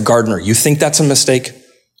is as a gardener. You think that's a mistake?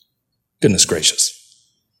 Goodness gracious.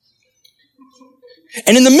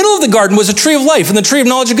 And in the middle of the garden was a tree of life and the tree of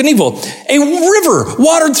knowledge of good and evil. A river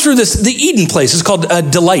watered through the Eden place. It's called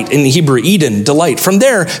Delight in Hebrew, Eden, Delight. From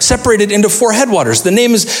there, separated into 4 headwaters. The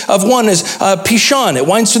name of one is Pishon. It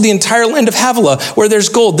winds through the entire land of Havilah, where there's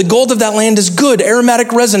gold. The gold of that land is good.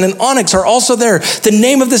 Aromatic resin and onyx are also there. The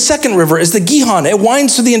name of the second river is the Gihon. It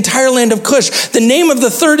winds through the entire land of Cush. The name of the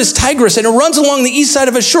third is Tigris, and it runs along the east side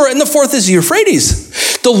of Ashur. And the fourth is Euphrates.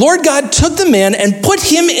 The Lord God took the man and put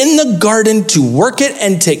him in the garden to work it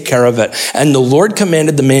and take care of it. And the Lord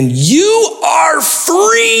commanded the man, you are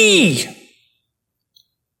free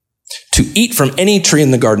to eat from any tree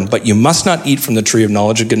in the garden, but you must not eat from the tree of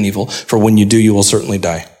knowledge of good and evil, for when you do, you will certainly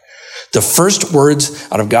die. The first words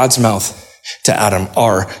out of God's mouth to Adam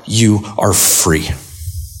are, you are free.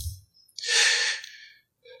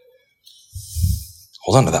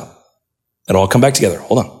 Hold on to that. It'll all come back together.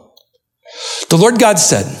 Hold on. The Lord God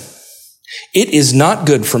said, it is not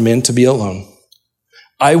good for man to be alone.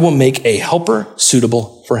 I will make a helper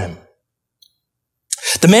suitable for him.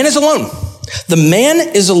 The man is alone. The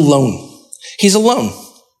man is alone. He's alone.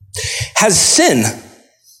 Has sin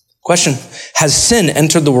Question, has sin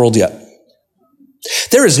entered the world yet?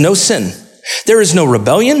 There is no sin. There is no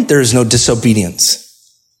rebellion. There is no disobedience.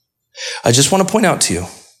 I just want to point out to you,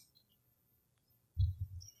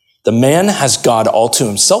 the man has God all to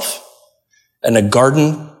himself and a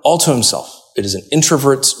garden all to himself. It is an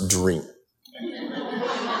introvert's dream.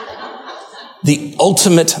 The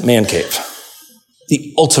ultimate man cave.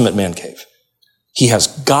 The ultimate man cave. He has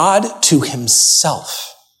God to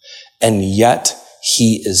himself, and yet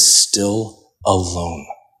he is still alone.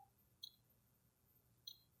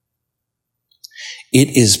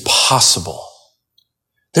 It is possible.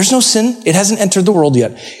 There's no sin. It hasn't entered the world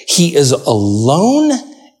yet. He is alone,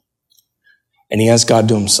 and he has God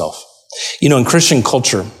to himself. You know, in Christian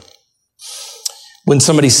culture, when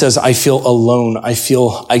somebody says, I feel alone, I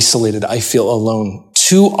feel isolated, I feel alone,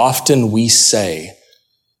 too often we say,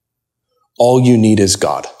 all you need is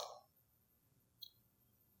God.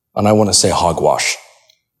 And I want to say hogwash.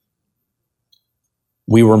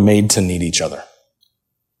 We were made to need each other.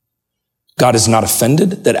 God is not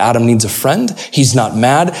offended that Adam needs a friend. He's not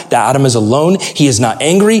mad that Adam is alone. He is not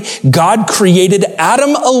angry. God created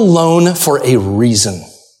Adam alone for a reason.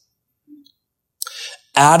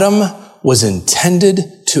 Adam was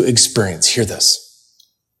intended to experience, hear this.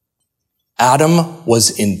 Adam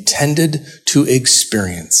was intended to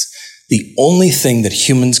experience the only thing that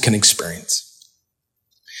humans can experience,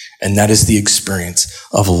 and that is the experience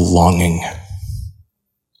of longing.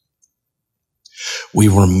 We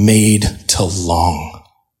were made to long.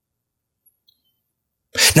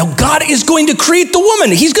 Now, God is going to create the woman.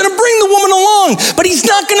 He's going to bring the woman along, but he's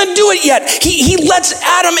not going to do it yet. He lets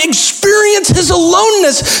Adam experience his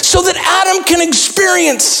aloneness so that Adam can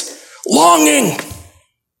experience longing.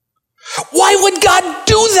 Why would God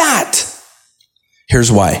do that?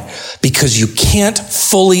 Here's why. Because you can't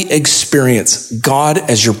fully experience God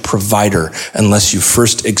as your provider unless you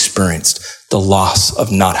first experienced the loss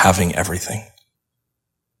of not having everything.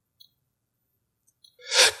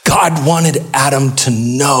 God wanted Adam to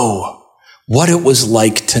know what it was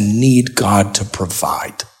like to need God to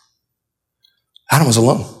provide. Adam was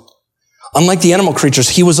alone. Unlike the animal creatures,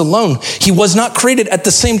 he was alone. He was not created at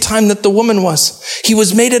the same time that the woman was. He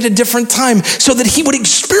was made at a different time so that he would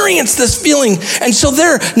experience this feeling. And so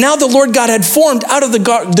now the Lord God had formed out of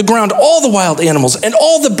the ground all the wild animals and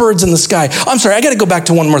all the birds in the sky. I'm sorry, I got to go back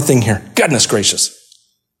to one more thing here. Goodness gracious.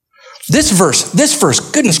 This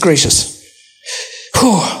verse, goodness gracious.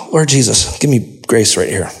 Whew, Lord Jesus, give me grace right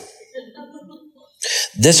here.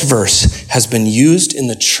 This verse has been used in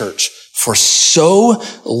the church for so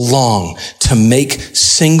long to make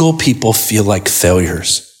single people feel like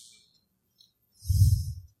failures.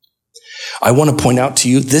 I want to point out to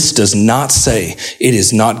you, this does not say it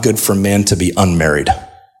is not good for man to be unmarried.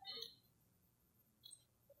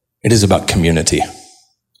 It is about community.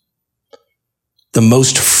 The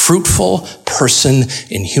most fruitful person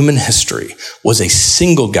in human history was a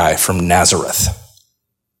single guy from Nazareth.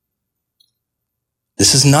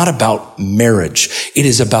 This is not about marriage. It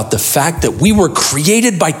is about the fact that we were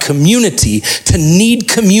created by community to need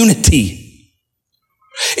community.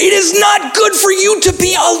 It is not good for you to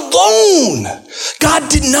be alone. God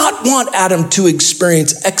did not want Adam to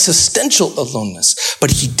experience existential aloneness,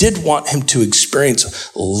 but he did want him to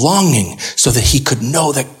experience longing so that he could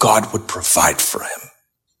know that God would provide for him.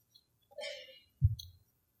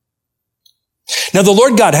 Now the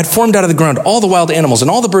Lord God had formed out of the ground all the wild animals and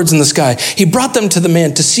all the birds in the sky. He brought them to the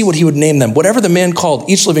man to see what he would name them. Whatever the man called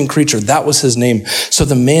each living creature, that was his name. So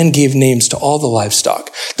the man gave names to all the livestock,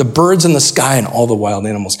 the birds in the sky, and all the wild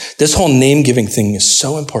animals. This whole name-giving thing is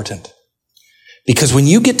so important. Because when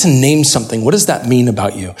you get to name something, what does that mean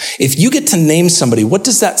about you? If you get to name somebody, what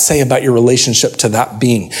does that say about your relationship to that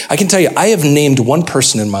being? I can tell you, I have named one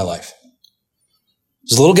person in my life.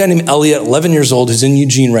 There's a little guy named Elliot, 11 years old, who's in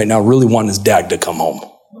Eugene right now, really wanting his dad to come home.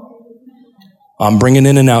 I'm bringing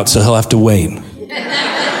in and out, so he'll have to wait.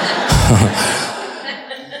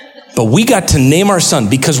 But we got to name our son,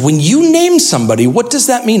 because when you name somebody, what does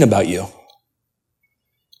that mean about you?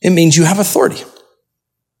 It means you have authority.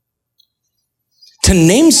 To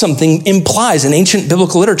name something implies, in ancient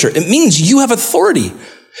biblical literature, it means you have authority.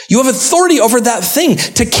 You have authority over that thing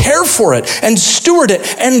to care for it and steward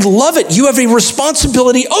it and love it. You have a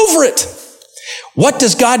responsibility over it. What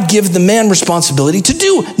does God give the man responsibility to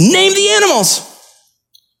do? Name the animals.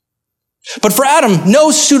 But for Adam, no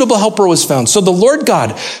suitable helper was found. So the Lord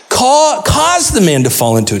God caused the man to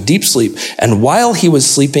fall into a deep sleep. And while he was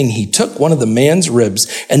sleeping, he took one of the man's ribs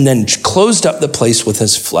and then closed up the place with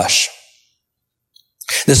his flesh.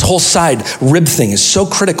 This whole side rib thing is so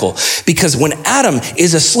critical because when Adam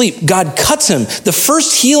is asleep, God cuts him. The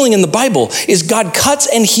first healing in the Bible is God cuts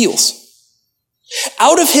and heals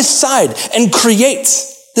out of his side and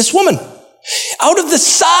creates this woman. Out of the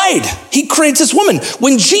side, he creates this woman.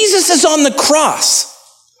 When Jesus is on the cross,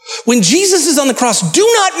 do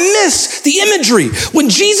not miss the imagery. When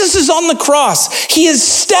Jesus is on the cross, he is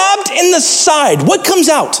stabbed in the side. What comes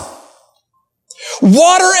out?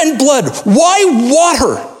 Water and blood. Why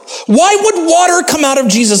water? Why would water come out of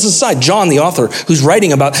Jesus' side? John, the author who's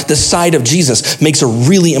writing about the side of Jesus, makes a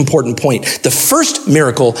really important point. The first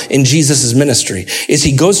miracle in Jesus' ministry is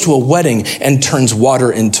he goes to a wedding and turns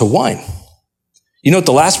water into wine. You know what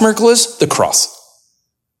the last miracle is? The cross.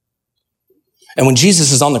 And when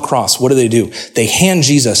Jesus is on the cross, what do? They hand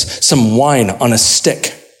Jesus some wine on a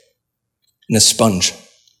stick and a sponge.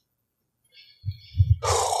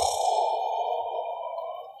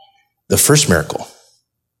 The first miracle,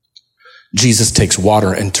 Jesus takes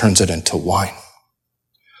water and turns it into wine.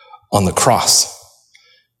 On the cross,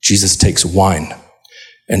 Jesus takes wine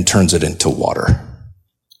and turns it into water.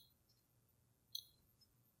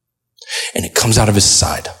 And it comes out of his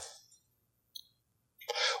side.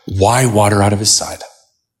 Why water out of his side?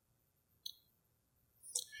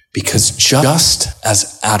 Because just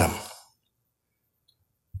as Adam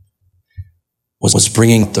was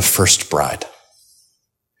bringing the first bride,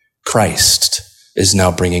 Christ is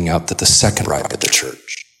now bringing out the second bride of the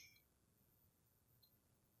church.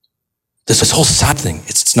 This whole side thing,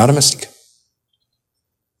 it's not a mistake.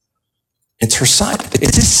 It's her side.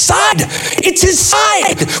 It's his side. It's his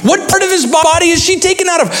side. What part of his body is she taken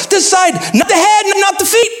out of? The side, not the head, not the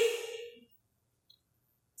feet.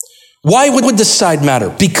 Why would the side matter?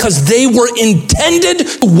 Because they were intended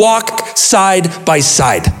to walk side by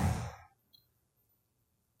side.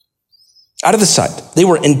 Out of the side. They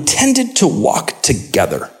were intended to walk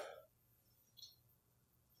together.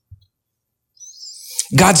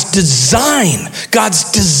 God's design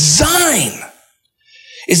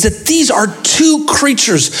is that these are two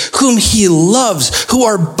creatures whom he loves, who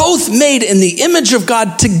are both made in the image of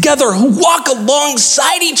God together, who walk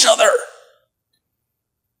alongside each other.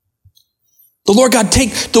 The Lord God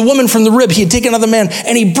take the woman from the rib he had taken out of the man,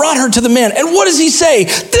 and he brought her to the man. And what does he say?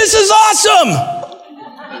 This is awesome!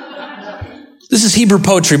 This is Hebrew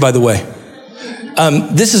poetry, by the way.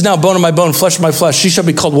 This is now bone of my bone, flesh of my flesh. She shall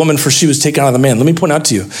be called woman, for she was taken out of the man. Let me point out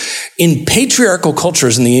to you, in patriarchal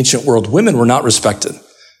cultures in the ancient world, women were not respected.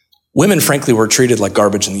 Women, frankly, were treated like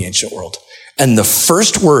garbage in the ancient world. And the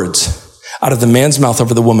first words out of the man's mouth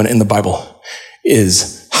over the woman in the Bible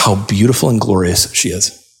is how beautiful and glorious she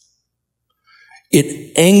is.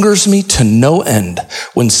 It angers me to no end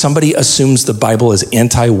when somebody assumes the Bible is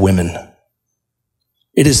anti-women.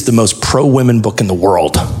 It is the most pro-women book in the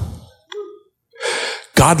world.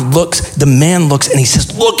 The man looks, and he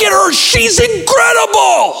says, look at her, she's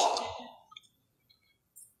incredible.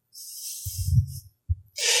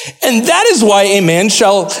 And that is why a man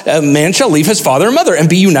shall leave his father and mother and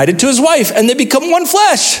be united to his wife, and they become one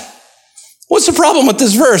flesh. What's the problem with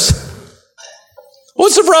this verse?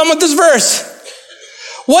 What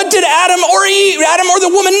did Adam or the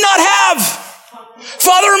woman not have?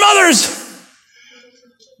 Father or mothers.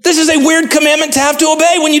 This is a weird commandment to have to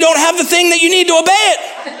obey when you don't have the thing that you need to obey it.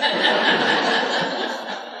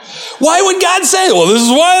 Why would God say, well, this is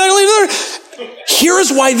why they're leaving? Here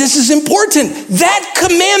is why this is important. That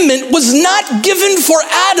commandment was not given for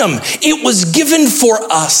Adam. It was given for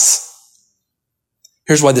us.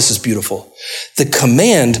 Here's why this is beautiful. The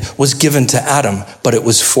command was given to Adam, but it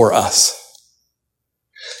was for us.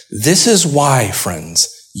 This is why,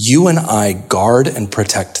 friends, you and I guard and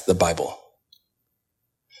protect the Bible.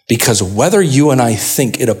 Because whether you and I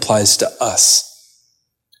think it applies to us,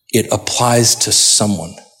 it applies to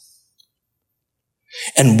someone.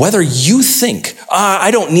 And whether you think,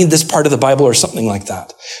 I don't need this part of the Bible or something like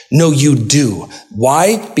that. No, you do.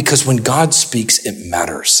 Why? Because when God speaks, it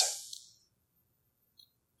matters.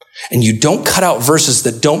 And you don't cut out verses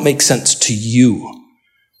that don't make sense to you.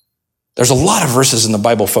 There's a lot of verses in the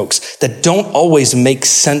Bible, folks, that don't always make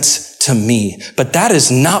sense to me. But that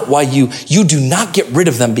is not why you do not get rid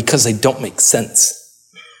of them because they don't make sense.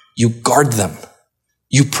 You guard them.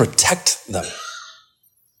 You protect them.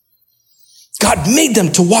 God made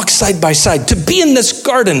them to walk side by side, to be in this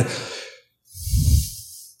garden,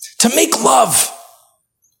 to make love,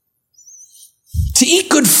 to eat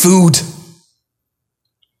good food.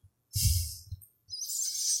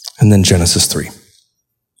 And then Genesis 3.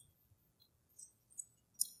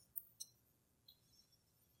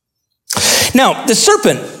 Now, the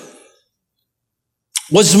serpent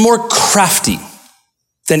was more crafty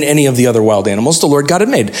than any of the other wild animals the Lord God had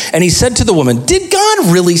made. And he said to the woman, did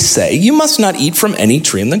God really say you must not eat from any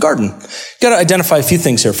tree in the garden? You got to identify a few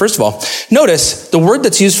things here. First of all, notice the word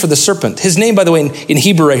that's used for the serpent. His name, by the way, in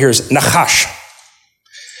Hebrew right here is Nachash.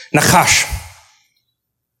 Nachash.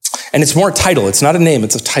 And it's more a title. It's not a name,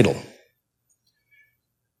 it's a title. And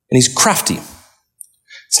he's crafty.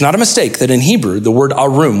 It's not a mistake that in Hebrew, the word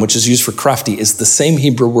arum, which is used for crafty, is the same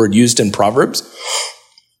Hebrew word used in Proverbs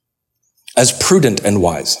as prudent and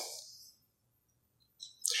wise.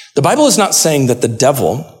 The Bible is not saying that the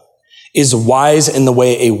devil is wise in the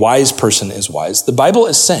way a wise person is wise. The Bible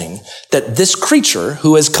is saying that this creature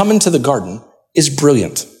who has come into the garden is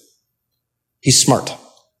brilliant. He's smart.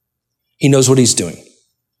 He knows what he's doing.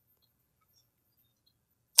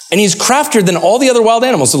 And he's craftier than all the other wild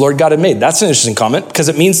animals the Lord God had made. That's an interesting comment because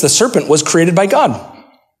it means the serpent was created by God.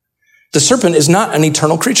 The serpent is not an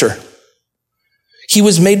eternal creature. He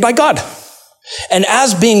was made by God. And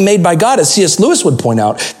as being made by God, as C.S. Lewis would point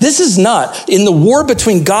out, this is not, in the war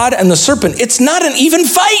between God and the serpent, it's not an even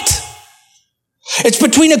fight. It's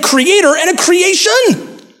between a creator and a creation.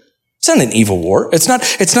 It's not an evil war. It's not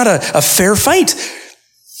a fair fight.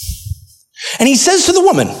 And he says to the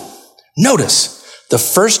woman, notice, the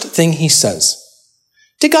first thing he says,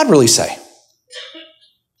 did God really say?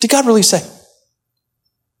 Did God really say?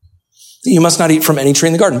 You must not eat from any tree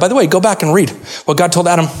in the garden. By the way, go back and read what God told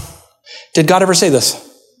Adam. Did God ever say this?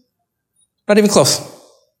 Not even close.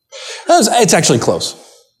 It's actually close.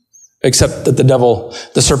 Except that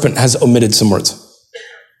the serpent has omitted some words.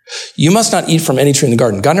 You must not eat from any tree in the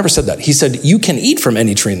garden. God never said that. He said, you can eat from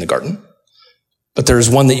any tree in the garden, but there is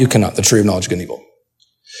one that you cannot, the tree of knowledge of good and evil.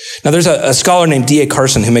 Now, there's a scholar named D.A.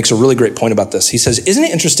 Carson who makes a really great point about this. He says, isn't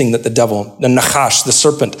it interesting that the devil, the Nachash, the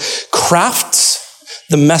serpent, crafts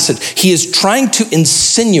the message? He is trying to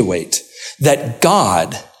insinuate that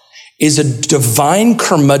God is a divine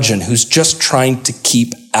curmudgeon who's just trying to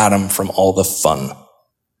keep Adam from all the fun.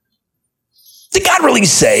 Did God really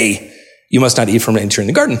say, you must not eat from any tree in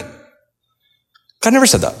the garden? God never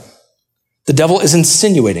said that. The devil is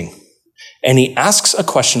insinuating, and he asks a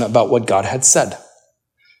question about what God had said.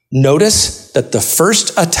 Notice that the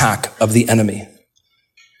first attack of the enemy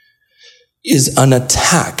is an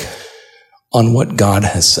attack on what God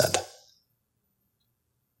has said.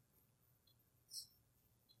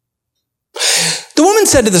 The woman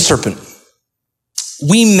said to the serpent,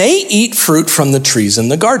 we may eat fruit from the trees in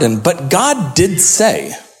the garden, but God did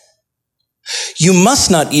say, you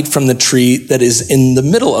must not eat from the tree that is in the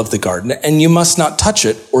middle of the garden, and you must not touch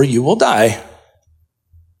it, or you will die.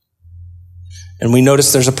 And we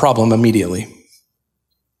notice there's a problem immediately.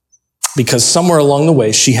 Because somewhere along the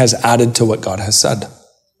way, she has added to what God has said.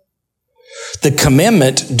 The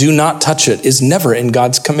commandment, do not touch it, is never in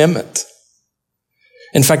God's commandment.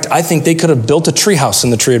 In fact, I think they could have built a treehouse in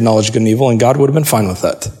the tree of knowledge of good and evil, and God would have been fine with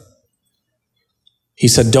that. He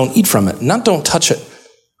said, don't eat from it, not don't touch it.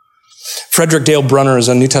 Frederick Dale Brunner is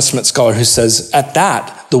a New Testament scholar who says, at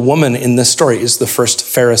that, the woman in this story is the first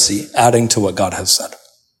Pharisee adding to what God has said.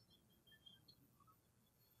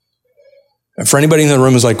 And for anybody in the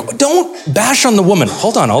room who's like, don't bash on the woman.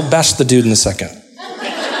 Hold on, I'll bash the dude in a second.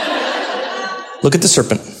 Look at the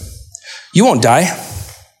serpent. You won't die.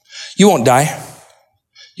 You won't die.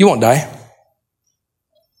 You won't die.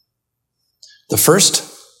 The first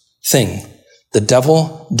thing the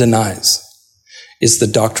devil denies is the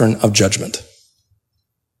doctrine of judgment.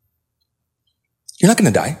 You're not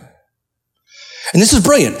going to die. And this is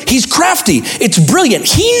brilliant. He's crafty. It's brilliant.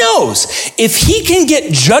 He knows if he can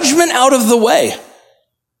get judgment out of the way,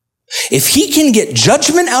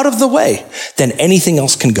 then anything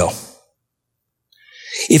else can go.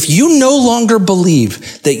 If you no longer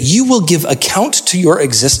believe that you will give account to your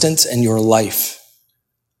existence and your life,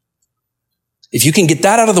 if you can get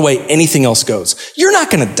that out of the way, anything else goes. You're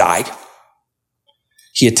not going to die.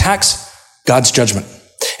 He attacks God's judgment.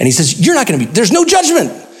 And he says, you're not going to be, there's no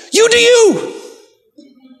judgment. You do you.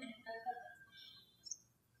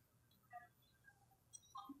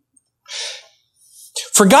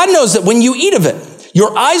 For God knows that when you eat of it,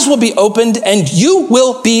 your eyes will be opened and you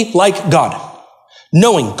will be like God,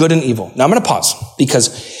 knowing good and evil. Now I'm going to pause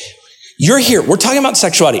because you're here. We're talking about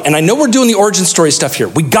sexuality. And I know we're doing the origin story stuff here.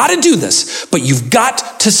 We got to do this, but you've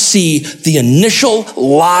got to see the initial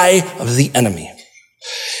lie of the enemy.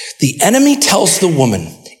 The enemy tells the woman,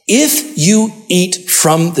 if you eat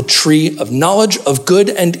from the tree of knowledge of good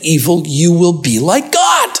and evil, you will be like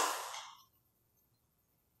God.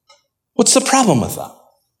 What's the problem with that?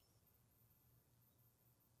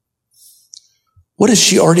 What is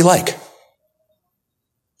she already like?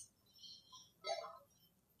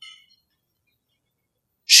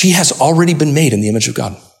 She has already been made in the image of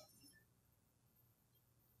God.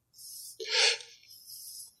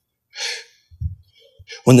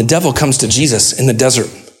 When the devil comes to Jesus in the desert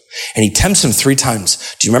and he tempts him 3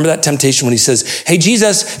 times, do you remember that temptation when he says, hey,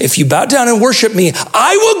 Jesus, if you bow down and worship me,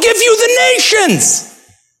 I will give you the nations.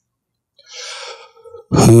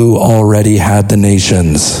 Who already had the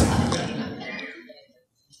nations?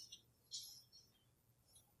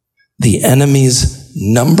 The enemy's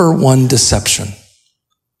number one deception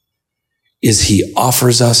is he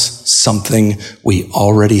offers us something we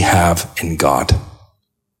already have in God.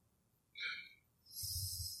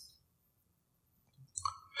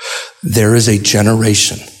 There is a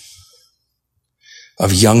generation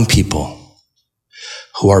of young people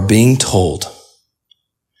who are being told,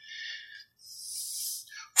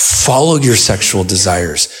 follow your sexual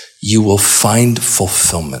desires. You will find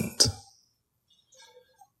fulfillment.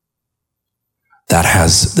 That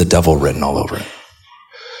has the devil written all over it.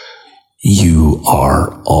 You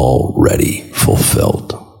are already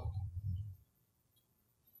fulfilled.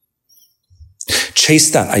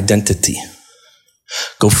 Chase that identity.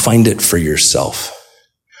 Go find it for yourself.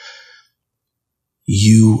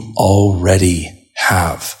 You already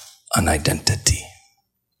have an identity.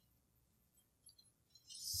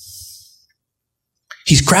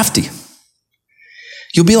 He's crafty.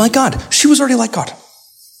 You'll be like God. She was already like God.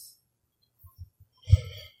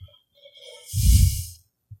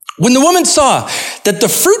 When the woman saw that the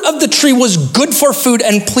fruit of the tree was good for food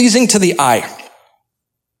and pleasing to the eye,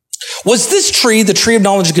 was this tree, the tree of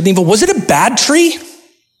knowledge of good and evil, was it a bad tree?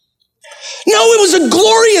 No, it was a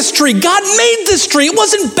glorious tree. God made this tree. It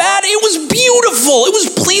wasn't bad. It was beautiful. It was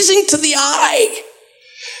pleasing to the eye.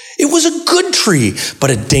 It was a good tree,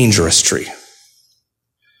 but a dangerous tree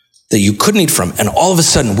that you couldn't eat from. And all of a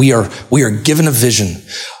sudden, we are given a vision.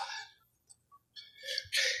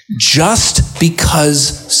 Just because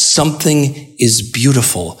something is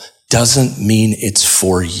beautiful doesn't mean it's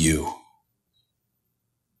for you.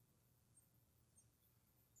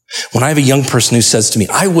 When I have a young person who says to me,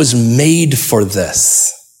 I was made for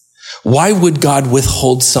this, why would God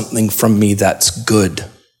withhold something from me that's good?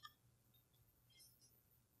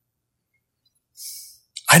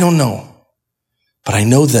 I don't know, but I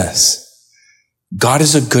know this. God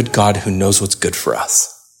is a good God who knows what's good for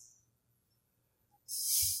us.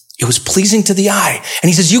 It was pleasing to the eye. And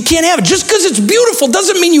he says, you can't have it. Just because it's beautiful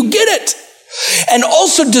doesn't mean you get it. And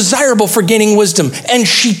also desirable for gaining wisdom. And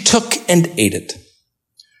she took and ate it.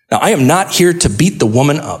 Now, I am not here to beat the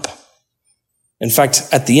woman up. In fact,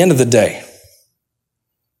 at the end of the day,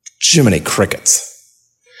 Jiminy crickets.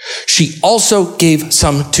 She also gave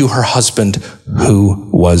some to her husband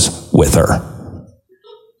who was with her.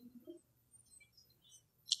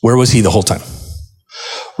 Where was he the whole time?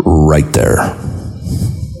 Right there.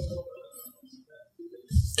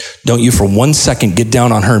 Don't you for 1 second get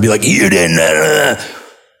down on her and be like, you didn't.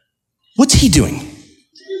 What's he doing?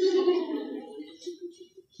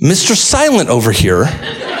 Mr. Silent over here.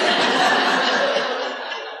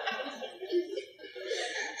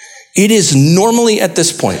 It is normally at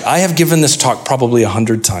this point, I have given this talk probably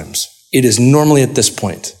 100 times. It is normally at this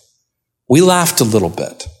point. We laughed a little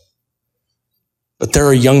bit. But there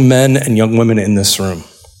are young men and young women in this room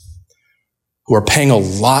who are paying a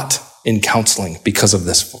lot in counseling because of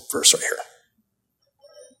this verse right here.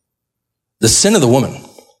 The sin of the woman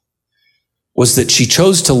was that she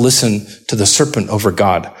chose to listen to the serpent over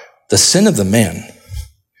God. The sin of the man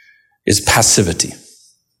is passivity.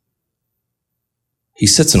 He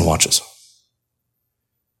sits and watches.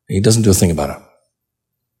 And he doesn't do a thing about it.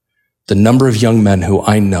 The number of young men who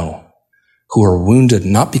I know who are wounded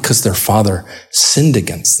not because their father sinned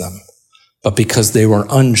against them, but because they were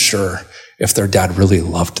unsure if their dad really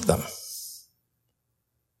loved them.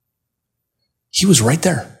 He was right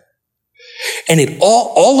there. And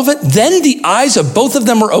all of it, then the eyes of both of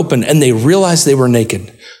them were open and they realized they were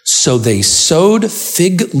naked. So they sewed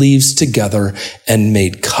fig leaves together and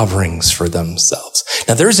made coverings for themselves.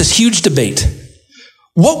 Now there is this huge debate.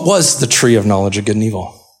 What was the tree of knowledge of good and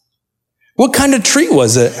evil? What kind of tree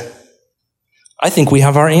was it? I think we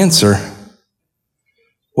have our answer.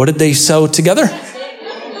 What did they sew together?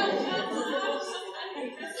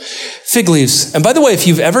 Fig leaves. And by the way, if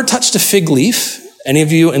you've ever touched a fig leaf, any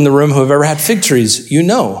of you in the room who have ever had fig trees, you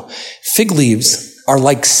know, fig leaves are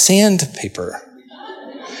like sandpaper.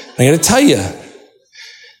 I got to tell you,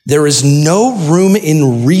 there is no room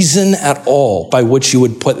in reason at all by which you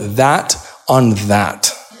would put that on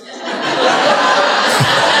that.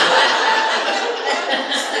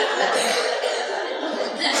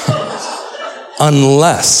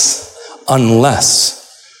 Unless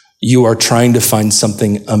you are trying to find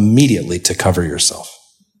something immediately to cover yourself.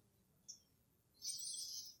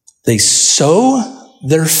 They sew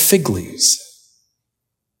their fig leaves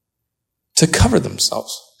to cover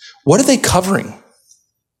themselves. What are they covering?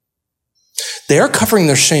 They are covering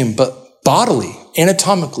their shame, but bodily,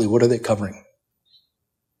 anatomically, what are they covering?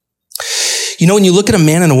 You know, when you look at a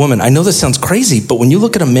man and a woman, I know this sounds crazy, but when you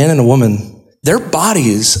look at a man and a woman, their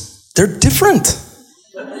bodies, they're different.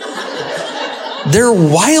 They're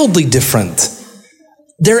wildly different.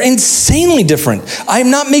 They're insanely different.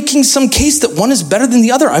 I'm not making some case that one is better than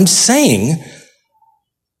the other. I'm saying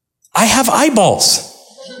I have eyeballs.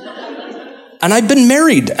 And I've been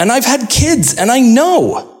married, and I've had kids, and I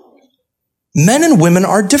know men and women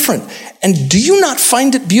are different. And do you not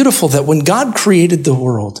find it beautiful that when God created the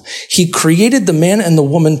world, he created the man and the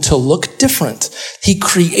woman to look different. He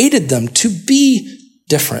created them to be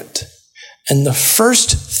different. And the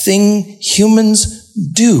first thing humans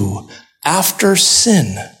do after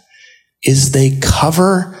sin is they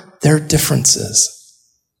cover their differences.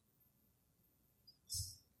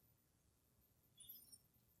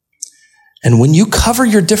 And when you cover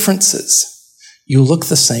your differences, you look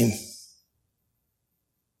the same.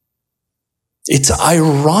 It's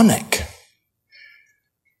ironic.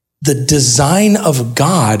 The design of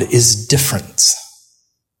God is difference.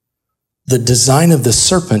 The design of the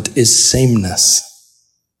serpent is sameness.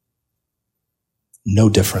 No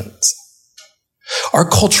difference. Our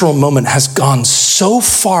cultural moment has gone so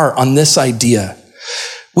far on this idea.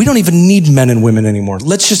 We don't even need men and women anymore.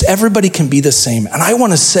 Everybody can be the same. And I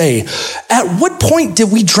want to say, at what point did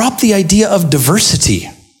we drop the idea of diversity?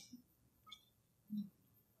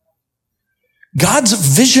 God's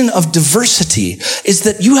vision of diversity is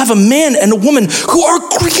that you have a man and a woman who are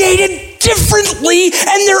created differently,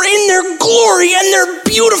 and they're in their glory, and they're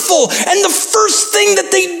beautiful. And the first thing that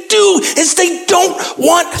they do is they don't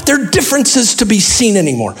want their differences to be seen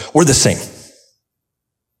anymore. We're the same.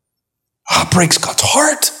 It breaks God's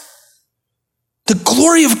heart. The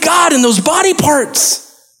glory of God in those body parts.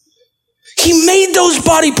 He made those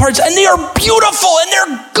body parts, and they are beautiful, and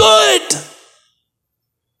they're good.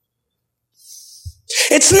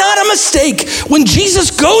 It's not a mistake. When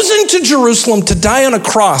Jesus goes into Jerusalem to die on a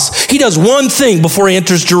cross, he does one thing before he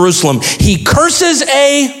enters Jerusalem. He curses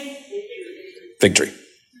a fig tree.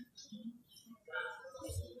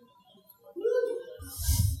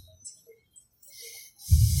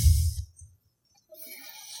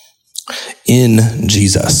 In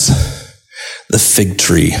Jesus, the fig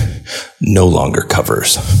tree no longer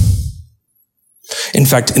covers. In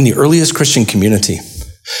fact, in the earliest Christian community,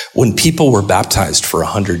 when people were baptized for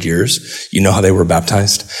 100 years, you know how they were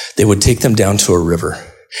baptized? They would take them down to a river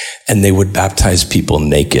and they would baptize people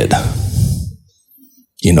naked.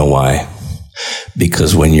 You know why?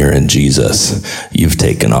 Because when you're in Jesus, you've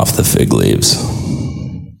taken off the fig leaves.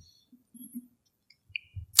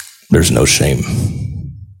 There's no shame.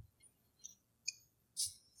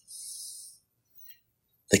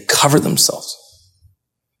 They cover themselves.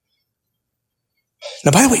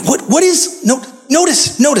 Now, by the way, what is,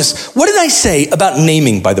 notice, what did I say about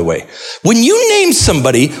naming, by the way? When you name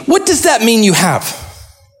somebody, what does that mean you have?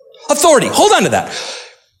 Authority. Hold on to that.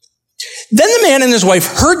 Then the man and his wife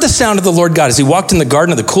heard the sound of the Lord God as he walked in the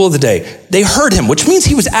garden in the cool of the day. They heard him, which means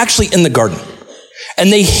he was actually in the garden. And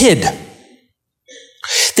they hid.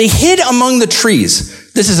 They hid among the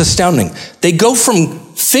trees. This is astounding. They go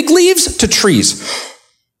from fig leaves to trees.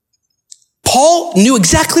 Paul knew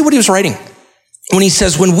exactly what he was writing when he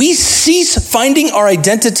says, when we cease finding our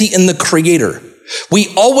identity in the Creator,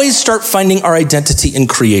 we always start finding our identity in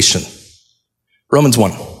creation. Romans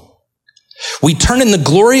 1. We turn in the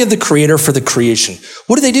glory of the Creator for the creation.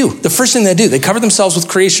 What do? The first thing they do, they cover themselves with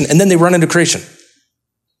creation, and then they run into creation.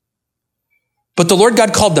 But the Lord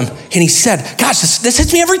God called them, and he said, gosh, this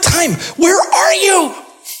hits me every time. Where are you?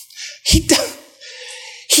 He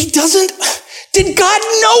doesn't. Did God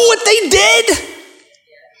know what they did?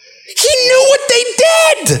 He knew what they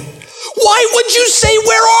did. Why would you say,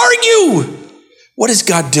 where are you? What is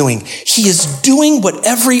God doing? He is doing what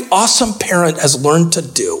every awesome parent has learned to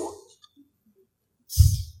do.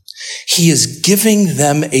 He is giving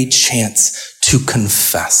them a chance to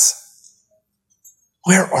confess.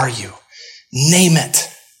 Where are you? Name it.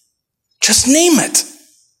 Just name it.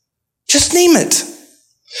 Just name it.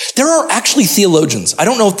 There are actually theologians, I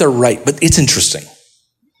don't know if they're right, but it's interesting.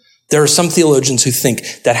 There are some theologians who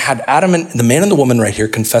think that had Adam and the man and the woman right here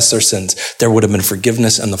confessed their sins, there would have been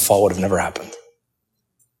forgiveness and the fall would have never happened.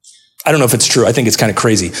 I don't know if it's true. I think it's kind of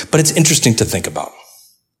crazy, but it's interesting to think about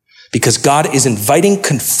because God is inviting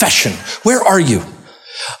confession. Where are you?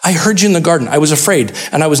 I heard you in the garden. I was afraid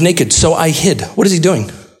and I was naked, so I hid. What is he doing?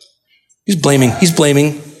 He's blaming.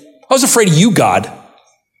 I was afraid of you, God.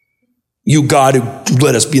 You God who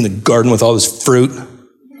let us be in the garden with all this fruit.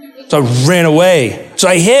 So I ran away. So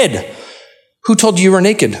I hid. Who told you were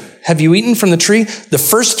naked? Have you eaten from the tree? The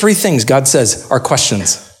first three things God says are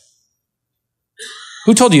questions.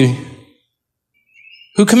 Who told you?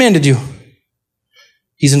 Who commanded you?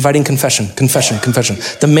 He's inviting confession.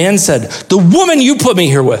 The man said, the woman you put me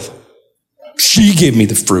here with, she gave me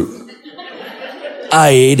the fruit. I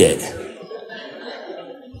ate it.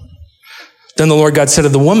 Then the Lord God said to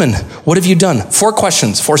the woman, what have you done? 4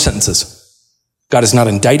 questions, 4 sentences. God is not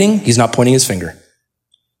indicting. He's not pointing his finger.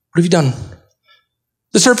 What have you done?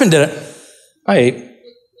 The serpent did it. I ate.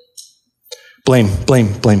 Blame.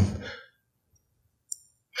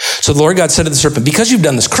 So the Lord God said to the serpent, because you've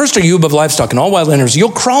done this, cursed are you above livestock and all wild animals.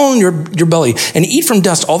 You'll crawl on your belly and eat from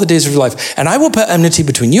dust all the days of your life. And I will put enmity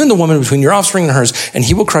between you and the woman, between your offspring and hers, and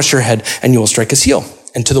he will crush your head and you will strike his heel.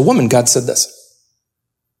 And to the woman, God said this.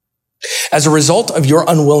 As a result of your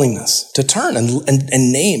unwillingness to turn and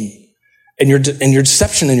name and your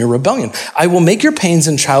deception and your rebellion, I will make your pains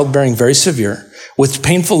in childbearing very severe. With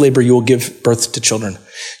painful labor, you will give birth to children.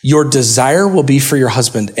 Your desire will be for your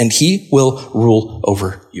husband, and he will rule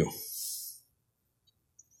over you.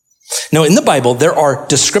 Now, in the Bible, there are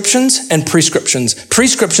descriptions and prescriptions.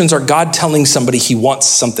 Prescriptions are God telling somebody he wants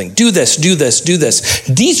something. Do this, do this, do this.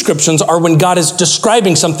 Descriptions are when God is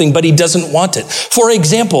describing something, but he doesn't want it. For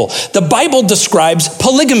example, the Bible describes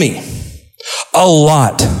polygamy a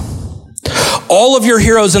lot. All of your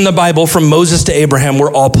heroes in the Bible, from Moses to Abraham,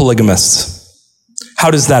 were all polygamists. How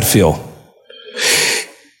does that feel?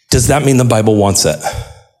 Does that mean the Bible wants it?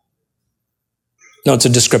 No, it's a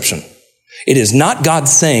description. It is not God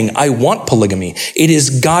saying, I want polygamy. It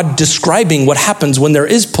is God describing what happens when there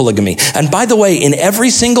is polygamy. And by the way, in every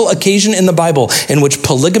single occasion in the Bible in which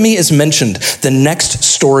polygamy is mentioned, the next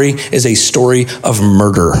story is a story of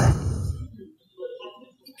murder.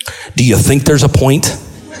 Do you think there's a point?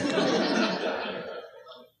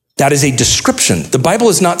 That is a description. The Bible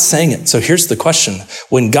is not saying it. So here's the question.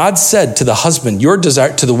 When God said to the husband,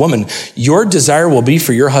 to the woman, your desire will be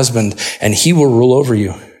for your husband and he will rule over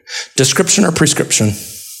you. Description or prescription?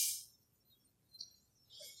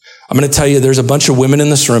 I'm going to tell you there's a bunch of women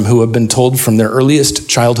in this room who have been told from their earliest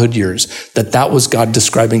childhood years that was God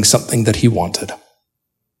describing something that he wanted.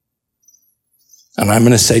 And I'm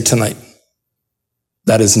going to say tonight,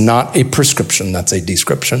 that is not a prescription, that's a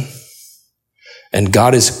description. And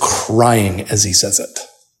God is crying as he says it.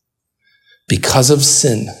 Because of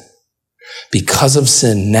sin,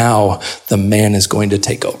 now the man is going to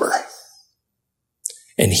take over.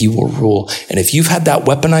 And he will rule. And if you've had that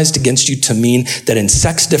weaponized against you to mean that in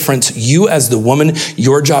sex difference, you as the woman,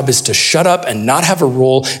 your job is to shut up and not have a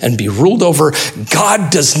role and be ruled over,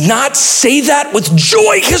 God does not say that with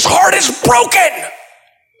joy. His heart is broken.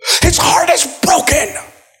 His heart is broken.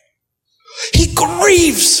 He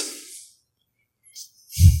grieves.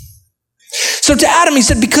 So to Adam, he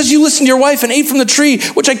said, because you listened to your wife and ate from the tree,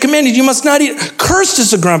 which I commanded, you must not eat. Cursed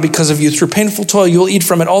is the ground because of you. Through painful toil, you will eat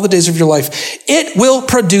from it all the days of your life. It will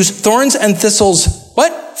produce thorns and thistles.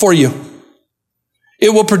 What? For you.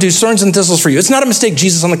 It will produce thorns and thistles for you. It's not a mistake.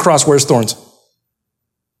 Jesus on the cross wears thorns.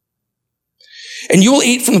 And you will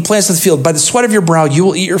eat from the plants of the field. By the sweat of your brow, you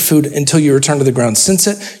will eat your food until you return to the ground. Since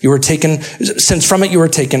from it you were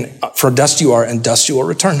taken, for dust you are, and dust you will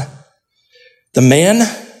return. The man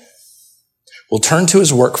will turn to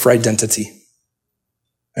his work for identity,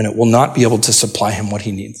 and it will not be able to supply him what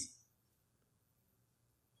he needs.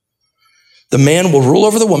 The man will rule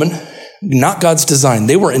over the woman, not God's design.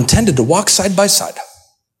 They were intended to walk side by side.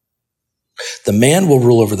 The man will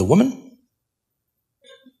rule over the woman,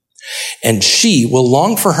 and she will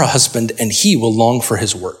long for her husband, and he will long for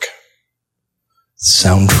his work.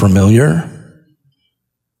 Sound familiar?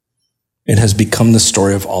 It has become the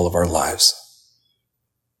story of all of our lives.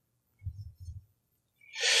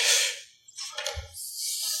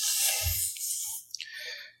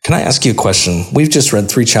 Can I ask you a question? We've just read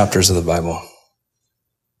 3 chapters of the Bible.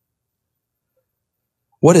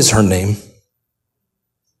 What is her name?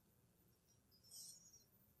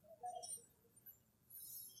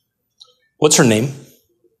 What's her name?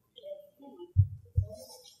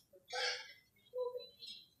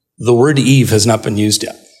 The word Eve has not been used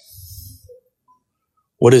yet.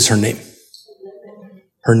 What is her name?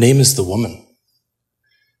 Her name is the woman.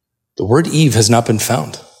 The word Eve has not been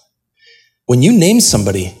found. When you name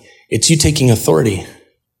somebody, it's you taking authority.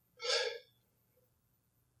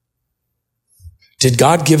 Did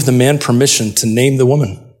God give the man permission to name the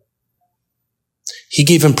woman? He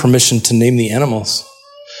gave him permission to name the animals.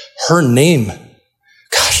 Her name,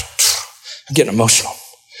 gosh, I'm getting emotional.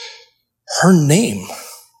 Her name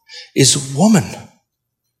is woman.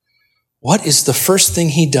 what is the first thing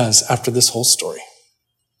he does after this whole story?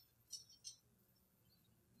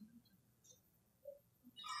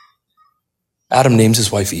 Adam names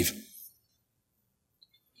his wife Eve.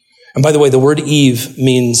 And by the way, the word Eve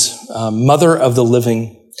means mother of the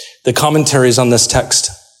living. The commentaries on this text,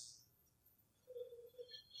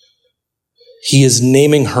 he is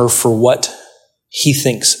naming her for what he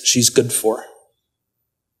thinks she's good for.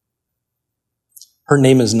 Her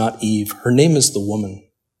name is not Eve. Her name is the woman.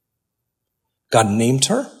 God named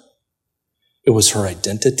her. It was her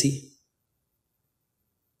identity.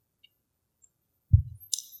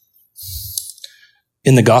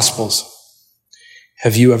 In the Gospels,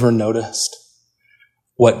 have you ever noticed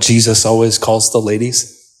what Jesus always calls the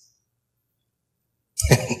ladies?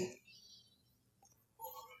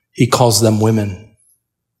 He calls them women.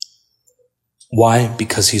 Why?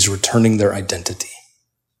 Because he's returning their identity.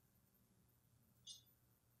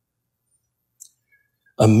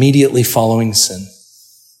 Immediately following sin,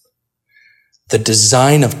 the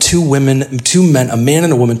design of two men, a man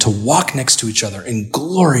and a woman, to walk next to each other in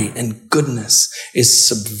glory and goodness is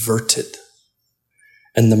subverted.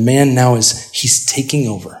 And the man now he's taking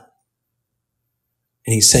over.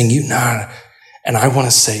 And he's saying, and I want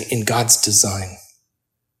to say, in God's design,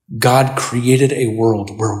 God created a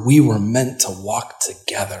world where we were meant to walk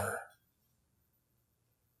together.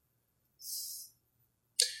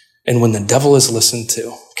 And when the devil is listened to,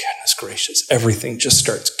 goodness gracious, everything just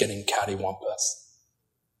starts getting cattywampus.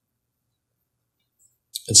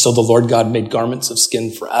 And so the Lord God made garments of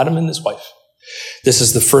skin for Adam and his wife. This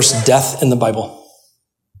is the first death in the Bible.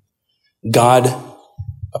 God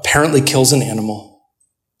apparently kills an animal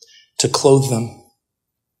to clothe them.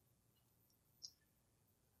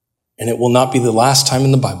 And it will not be the last time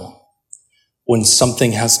in the Bible when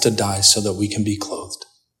something has to die so that we can be clothed.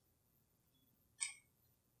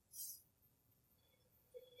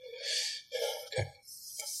 Okay.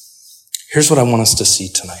 Here's what I want us to see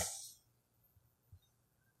tonight,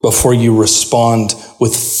 before you respond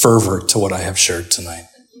with fervor to what I have shared tonight.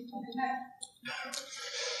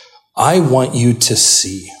 I want you to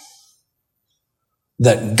see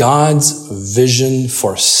that God's vision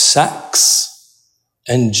for sex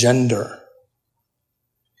and gender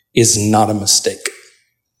is not a mistake.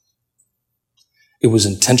 It was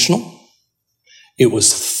intentional. It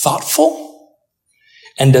was thoughtful.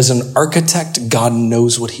 And as an architect, God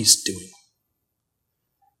knows what he's doing.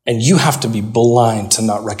 And you have to be blind to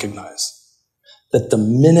not recognize that the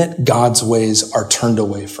minute God's ways are turned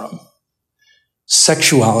away from,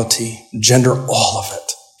 sexuality, gender, all of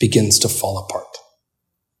it begins to fall apart.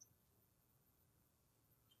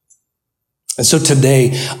 And so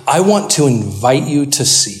today, I want to invite you to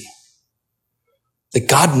see that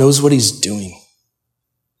God knows what he's doing.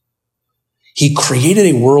 He created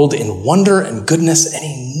a world in wonder and goodness, and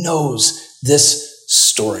he knows this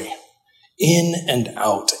story in and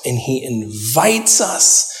out. And he invites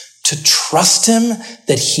us to trust him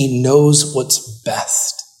that he knows what's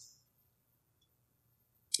best.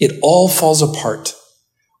 It all falls apart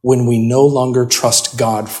when we no longer trust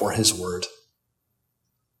God for his word.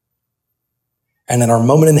 And in our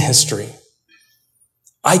moment in history,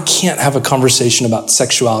 I can't have a conversation about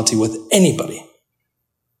sexuality with anybody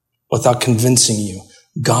without convincing you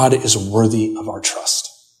God is worthy of our trust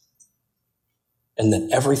and that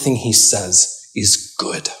everything he says is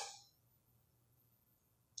good.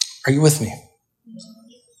 Are you with me?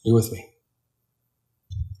 Are you with me?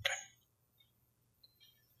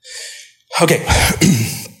 Okay.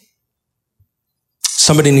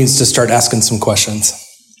 Somebody needs to start asking some questions.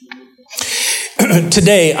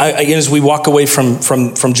 Today, as we walk away from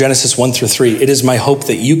Genesis 1 through 3, it is my hope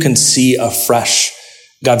that you can see afresh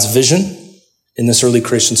God's vision in this early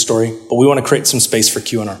creation story, but we want to create some space for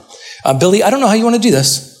Q&R. Billy, I don't know how you want to do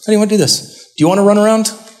this. How do you want to do this? Do you want to run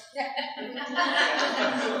around?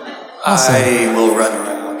 Awesome. I will run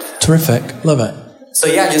around. Terrific. Love it. So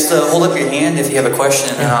yeah, just hold up your hand if you have a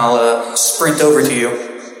question, and I'll sprint over to you.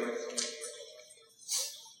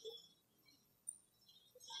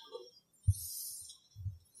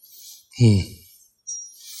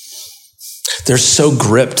 They're so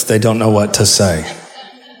gripped, they don't know what to say.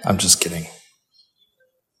 I'm just kidding.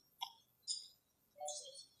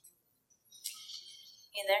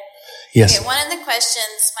 You there? Yes. Okay, one of the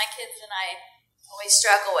questions my kids and I always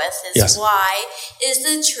struggle with is Yes. Why is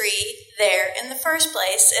the tree there in the first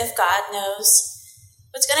place if God knows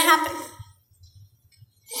what's going to happen?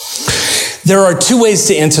 There are two ways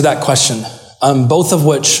to answer that question, both of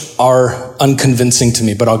which are unconvincing to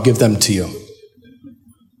me, but I'll give them to you.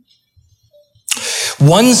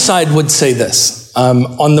 One side would say this: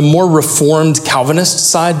 On the more reformed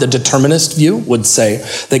Calvinist side, the determinist view would say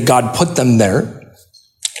that God put them there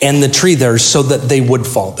and the tree there so that they would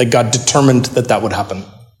fall, that God determined that that would happen.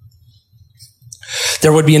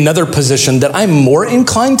 There would be another position that I'm more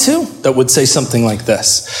inclined to that would say something like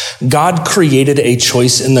this. God created a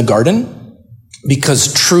choice in the garden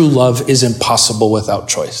because true love is impossible without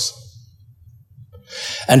choice.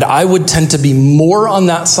 And I would tend to be more on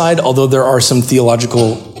that side, although there are some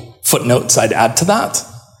theological footnotes I'd add to that.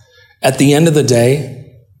 At the end of the day,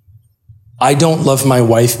 I don't love my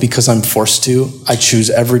wife because I'm forced to. I choose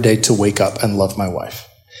every day to wake up and love my wife.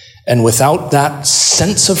 And without that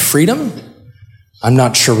sense of freedom, I'm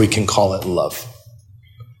not sure we can call it love.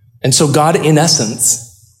 And so God, in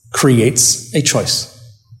essence, creates a choice.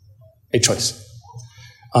 A choice.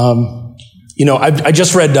 I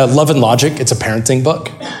just read Love and Logic. It's a parenting book.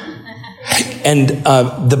 And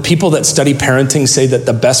the people that study parenting say that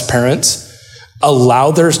the best parents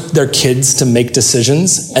allow their kids to make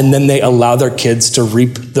decisions, and then they allow their kids to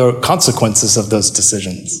reap the consequences of those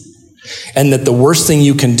decisions. And that the worst thing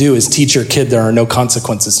you can do is teach your kid there are no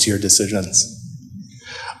consequences to your decisions.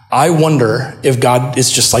 I wonder if God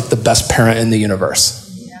is just like the best parent in the universe.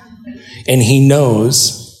 And he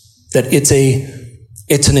knows that it's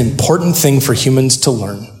an important thing for humans to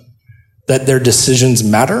learn, that their decisions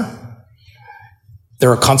matter,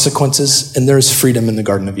 there are consequences, and there is freedom in the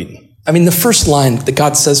Garden of Eden. I mean, the first line that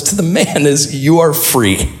God says to the man is, "You are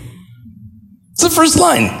free." It's the first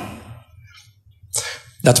line.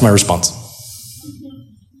 That's my response.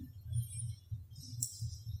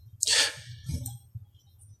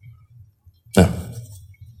 Yeah.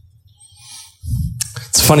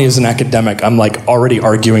 It's funny, as an academic, I'm like already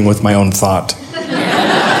arguing with my own thought.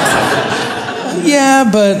 Yeah,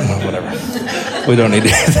 but whatever. We don't need to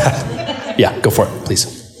do that. Yeah, go for it, please.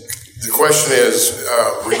 The question is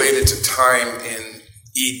related to time in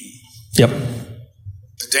Eden. Yep.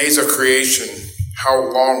 The days of creation, how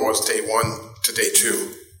long was day 1 to day 2?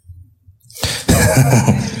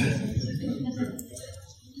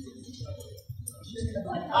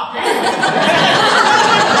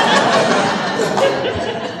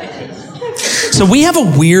 So we have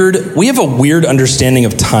a weird understanding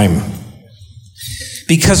of time.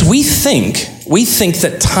 Because we think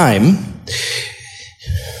that time,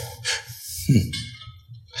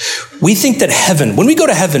 we think that heaven, when we go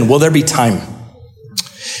to heaven, will there be time?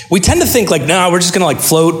 We tend to think like, no, we're just going to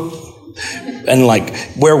float and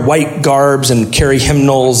wear white garbs and carry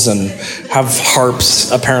hymnals and have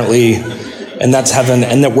harps, apparently, and that's heaven,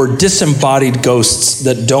 and that we're disembodied ghosts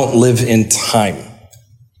that don't live in time.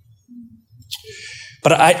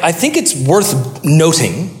 But I think it's worth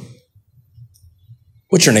noting.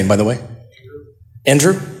 What's your name, by the way?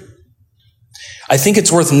 Andrew? I think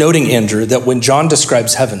it's worth noting, Andrew, that when John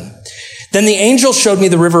describes heaven, then the angel showed me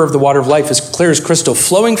the river of the water of life, as clear as crystal,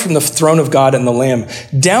 flowing from the throne of God and the Lamb,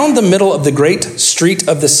 down the middle of the great street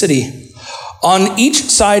of the city. On each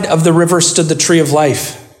side of the river stood the tree of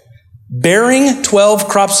life, bearing 12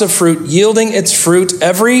 crops of fruit, yielding its fruit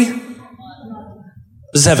every...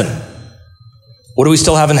 This is heaven. What do we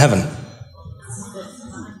still have in heaven?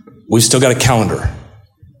 We've still got a calendar.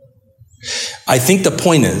 I think the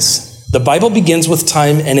point is, the Bible begins with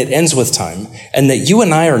time and it ends with time, and that you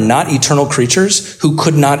and I are not eternal creatures who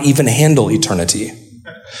could not even handle eternity.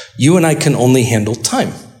 You and I can only handle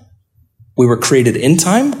time. We were created in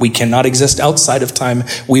time. We cannot exist outside of time.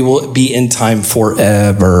 We will be in time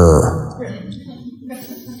forever.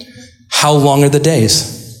 How long are the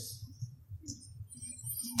days?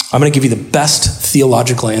 I'm going to give you the best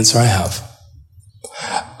theological answer I have.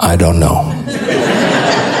 I don't know.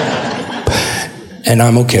 And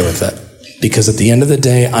I'm okay with that. Because at the end of the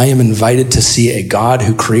day, I am invited to see a God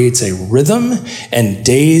who creates a rhythm and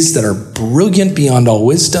days that are brilliant beyond all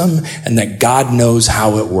wisdom, and that God knows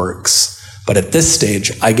how it works. But at this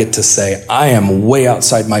stage, I get to say, I am way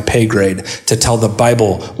outside my pay grade to tell the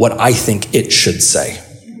Bible what I think it should say.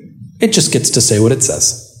 It just gets to say what it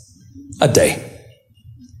says. A day.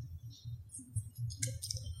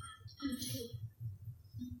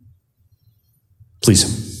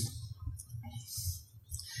 Please.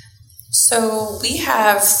 So we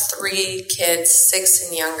have 3 kids, 6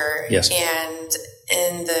 and younger. Yes. And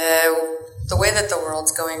in the way that the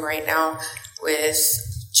world's going right now, with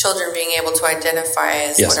children being able to identify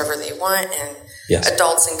as yes. whatever they want, and yes.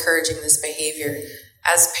 adults encouraging this behavior,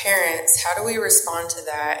 as parents, how do we respond to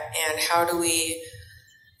that? And how do we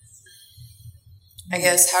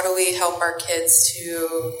help our kids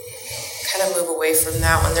to kind of move away from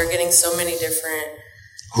that when they're getting so many different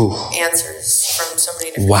answers from so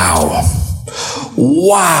many different Wow. answers?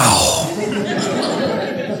 Wow.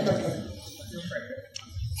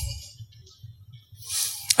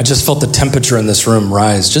 I just felt the temperature in this room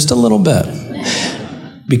rise just a little bit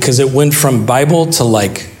because it went from Bible to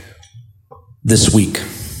like this week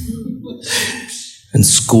in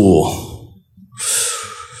school.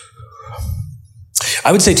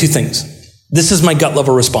 I would say two things. This is my gut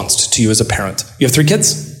level response to you as a parent. You have 3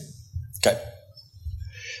 kids? Okay.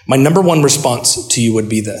 My number one response to you would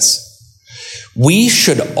be this. We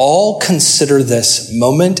should all consider this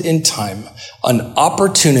moment in time an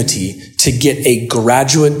opportunity to get a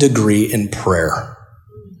graduate degree in prayer.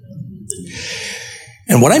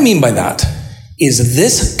 And what I mean by that is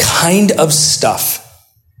this kind of stuff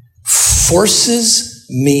forces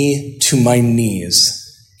me to my knees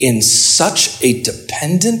in such a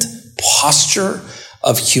dependent posture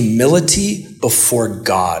of humility before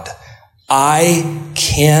God. I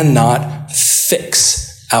cannot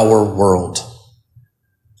fix our world,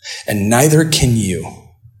 and neither can you.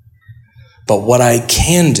 But what I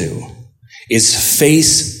can do is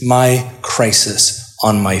face my crisis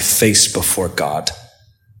on my face before God.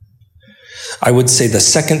 I would say the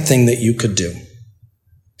second thing that you could do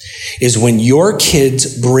is when your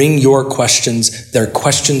kids bring their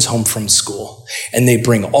questions home from school, and they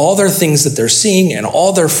bring all their things that they're seeing and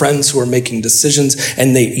all their friends who are making decisions,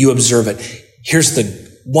 and you observe it. Here's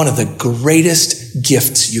one of the greatest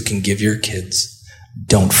gifts you can give your kids.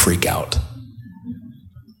 Don't freak out.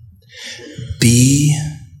 Be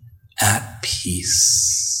at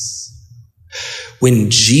peace. When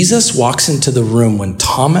Jesus walks into the room when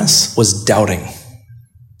Thomas was doubting,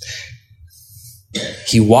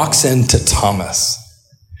 he walks into Thomas,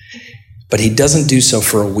 but he doesn't do so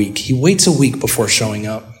for a week. He waits a week before showing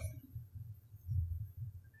up.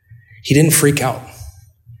 He didn't freak out.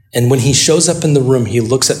 And when he shows up in the room, he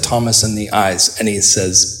looks at Thomas in the eyes and he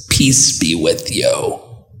says, "Peace be with you."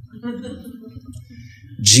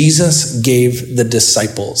 Jesus gave the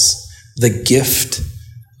disciples the gift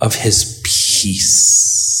of his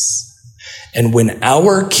peace. And when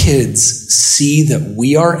our kids see that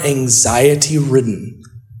we are anxiety-ridden,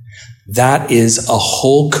 that is a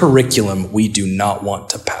whole curriculum we do not want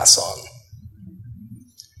to pass on.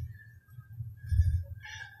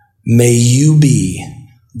 May you be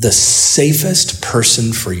the safest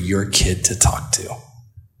person for your kid to talk to.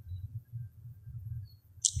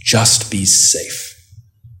 Just be safe.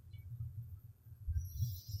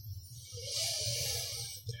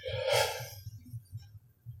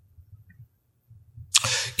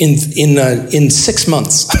 In 6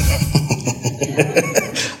 months,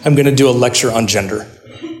 I'm going to do a lecture on gender.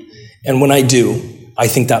 And when I do, I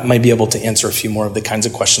think that might be able to answer a few more of the kinds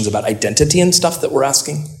of questions about identity and stuff that we're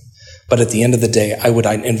asking. But at the end of the day, I would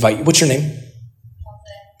invite you. What's your name?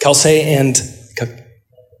 Kelsey and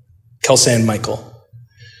Michael.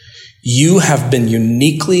 You have been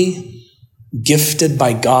uniquely gifted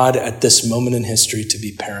by God at this moment in history to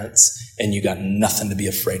be parents, and you got nothing to be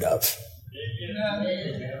afraid of.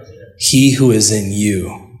 He who is in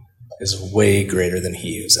you is way greater than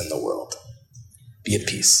he who's in the world. Be at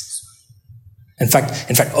peace. In fact,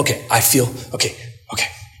 okay.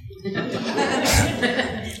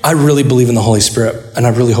 I really believe in the Holy Spirit, and I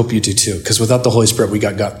really hope you do too, because without the Holy Spirit, we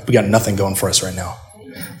got nothing going for us right now.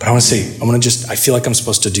 But I feel like I'm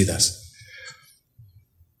supposed to do this.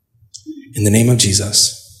 In the name of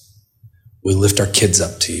Jesus, we lift our kids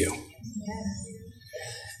up to you.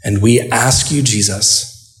 And we ask you, Jesus,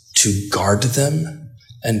 to guard them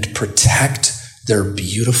and protect their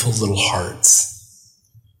beautiful little hearts.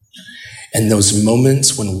 And those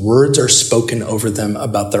moments when words are spoken over them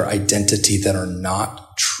about their identity that are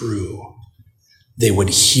not true, they would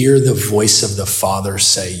hear the voice of the Father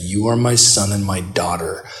say, "You are my son and my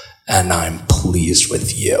daughter, and I'm pleased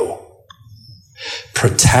with you."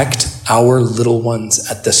 Protect our little ones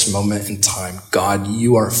at this moment in time. God,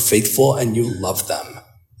 you are faithful and you love them.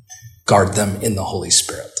 Guard them in the Holy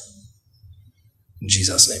Spirit. In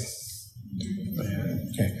Jesus' name.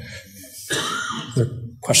 Okay. Other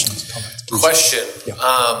questions, comments? Please. Question. Yeah.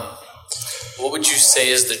 What would you say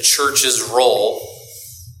is the church's role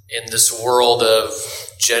in this world of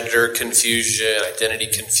gender confusion, identity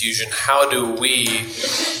confusion? How do we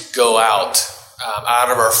go out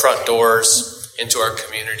of our front doors into our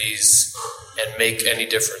communities and make any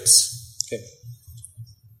difference? Okay.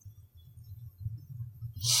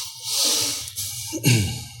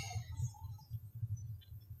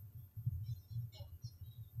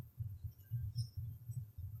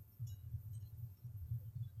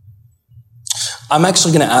 I'm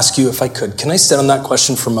actually going to ask you, if I could, can I sit on that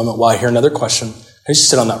question for a moment while I hear another question? Can I just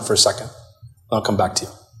sit on that for a second? I'll come back to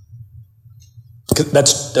you.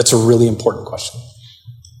 That's a really important question.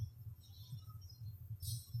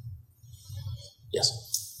 Yes.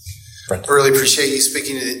 I really appreciate you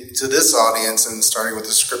speaking to this audience and starting with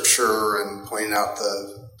the scripture and pointing out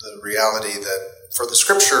the reality that for the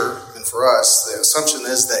scripture and for us, the assumption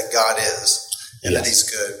is that God is and that he's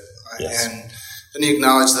good. Right? Yes. And then you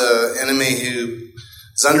acknowledge the enemy who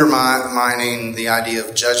is undermining the idea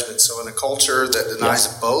of judgment. So in a culture that denies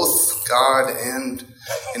both God and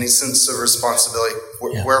any sense of responsibility,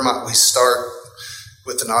 where might we start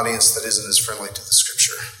with an audience that isn't as friendly to the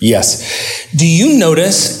scripture? Yes. Do you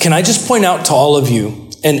notice, can I just point out to all of you,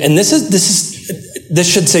 and this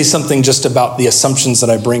should say something just about the assumptions that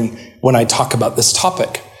I bring when I talk about this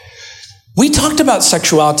topic. We talked about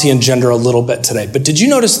sexuality and gender a little bit today, but did you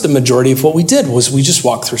notice the majority of what we did was we just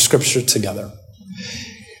walked through scripture together?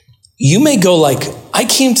 You may go like, I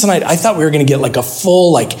came tonight, I thought we were going to get like a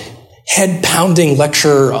full like head-pounding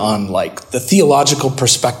lecture on like the theological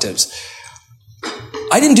perspectives.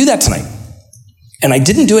 I didn't do that tonight. And I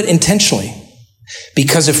didn't do it intentionally.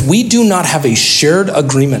 Because if we do not have a shared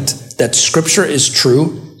agreement that scripture is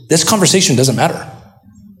true, this conversation doesn't matter.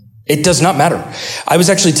 It does not matter. I was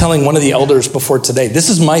actually telling one of the elders before today, this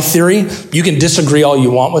is my theory. You can disagree all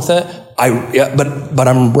you want with it. But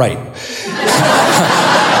I'm right.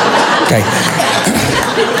 Okay.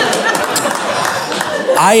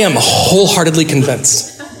 I am wholeheartedly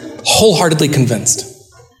convinced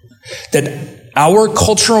that our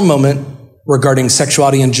cultural moment regarding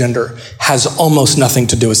sexuality and gender has almost nothing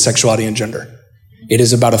to do with sexuality and gender. It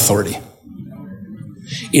is about authority.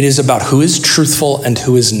 It is about who is truthful and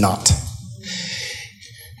who is not.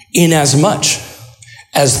 Inasmuch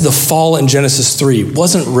as the fall in Genesis 3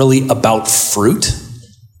 wasn't really about fruit,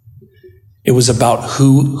 it was about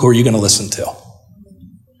who are you going to listen to?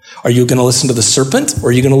 Are you going to listen to the serpent or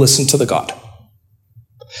are you going to listen to the God?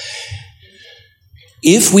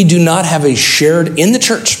 If we do not have a shared, in the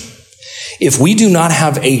church, if we do not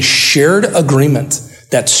have a shared agreement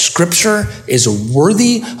that scripture is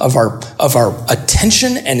worthy of our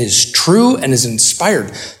attention and is true and is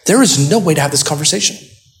inspired, there is no way to have this conversation.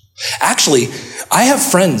 Actually, I have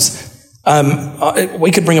friends,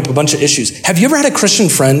 we could bring up a bunch of issues. Have you ever had a Christian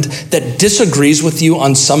friend that disagrees with you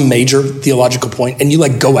on some major theological point and you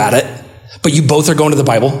like go at it, but you both are going to the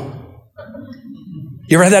Bible?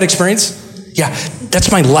 You ever had that experience? Yeah,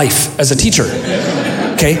 that's my life as a teacher,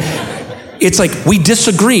 okay? It's like we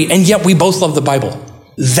disagree and yet we both love the Bible.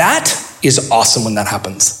 That is awesome when that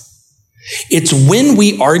happens. It's when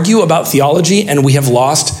we argue about theology and we have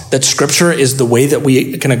lost that scripture is the way that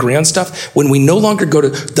we can agree on stuff. When we no longer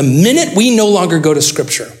the minute we no longer go to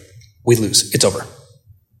scripture, we lose. It's over.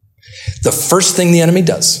 The first thing the enemy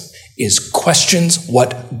does is questions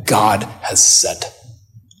what God has said.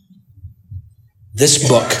 This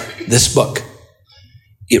book,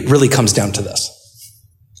 it really comes down to this.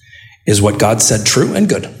 Is what God said true and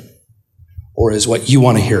good? Or is what you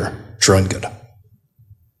want to hear true and good?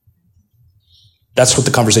 That's what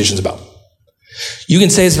the conversation is about. You can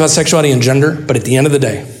say it's about sexuality and gender, but at the end of the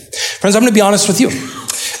day, friends, I'm going to be honest with you.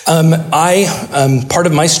 Part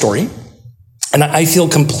of my story, and I feel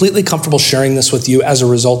completely comfortable sharing this with you as a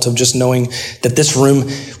result of just knowing that this room,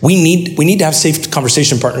 we need to have safe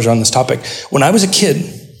conversation partners on this topic. When I was a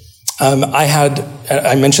kid,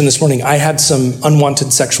 I mentioned this morning, I had some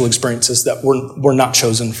unwanted sexual experiences that were not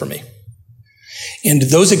chosen for me. And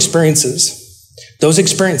those experiences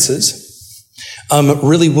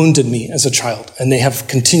really wounded me as a child, and they have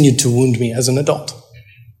continued to wound me as an adult.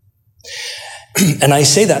 And I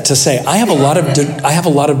say that to say, I have a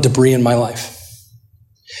lot of debris in my life.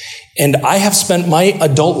 And I have spent my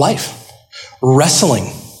adult life wrestling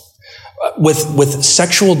with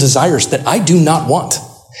sexual desires that I do not want.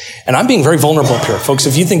 And I'm being very vulnerable up here, folks.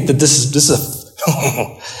 If you think that this is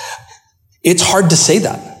it's hard to say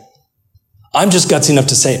that. I'm just gutsy enough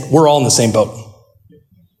to say it. We're all in the same boat.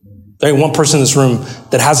 There ain't one person in this room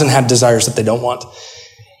that hasn't had desires that they don't want.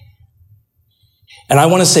 And I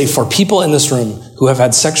want to say for people in this room who have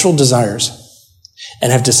had sexual desires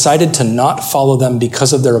and have decided to not follow them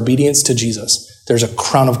because of their obedience to Jesus, there's a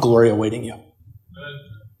crown of glory awaiting you.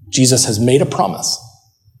 Jesus has made a promise.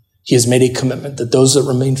 He has made a commitment that those that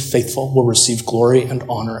remain faithful will receive glory and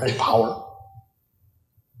honor and power.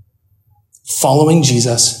 Following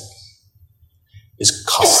Jesus is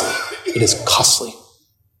costly. It is costly.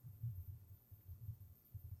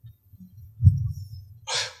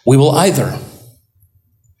 We will either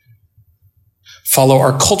follow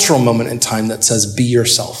our cultural moment in time that says, be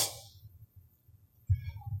yourself,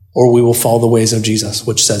 or we will follow the ways of Jesus,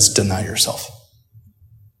 which says, deny yourself.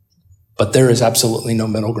 But there is absolutely no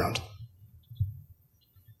middle ground.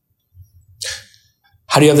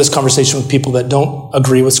 How do you have this conversation with people that don't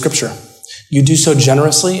agree with Scripture? You do so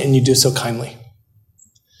generously and you do so kindly.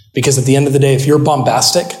 Because at the end of the day, if you're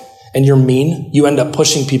bombastic and you're mean, you end up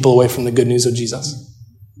pushing people away from the good news of Jesus.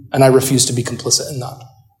 And I refuse to be complicit in that.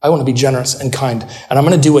 I want to be generous and kind. And I'm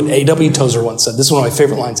going to do what A.W. Tozer once said. This is one of my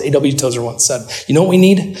favorite lines. A.W. Tozer once said, you know what we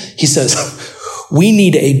need? He says, we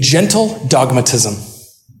need a gentle dogmatism.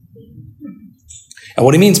 And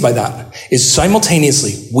what he means by that is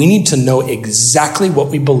simultaneously, we need to know exactly what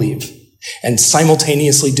we believe and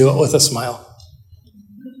simultaneously do it with a smile.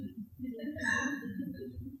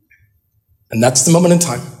 And that's the moment in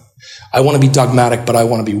time. I want to be dogmatic, but I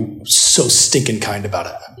want to be so stinking kind about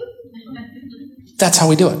it. That's how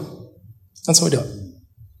we do it. That's how we do it.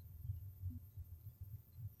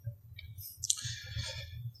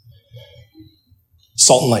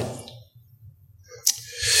 Salt and light.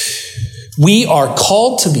 We are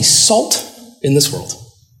called to be salt in this world.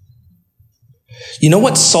 You know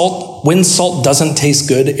what when salt doesn't taste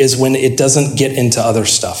good is when it doesn't get into other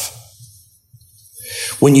stuff.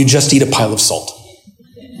 When you just eat a pile of salt.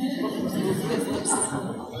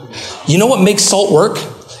 You know what makes salt work?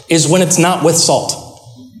 Is when it's not with salt.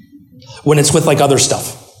 When it's with like other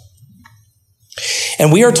stuff.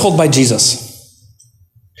 And we are told by Jesus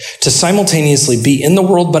to simultaneously be in the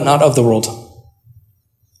world but not of the world.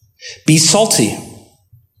 Be salty.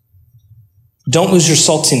 Don't lose your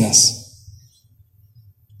saltiness.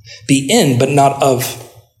 Be in but not of.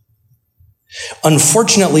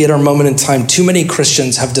 Unfortunately, at our moment in time, too many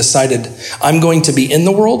Christians have decided, I'm going to be in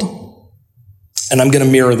the world and I'm going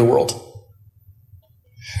to mirror the world.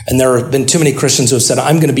 And there have been too many Christians who have said,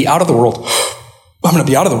 I'm going to be out of the world. I'm going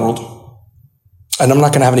to be out of the world. And I'm not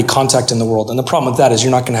going to have any contact in the world. And the problem with that is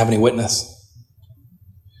you're not going to have any witness.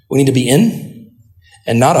 We need to be in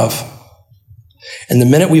and not of. And the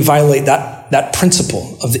minute we violate that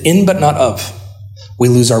principle of the in but not of, we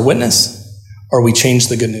lose our witness or we change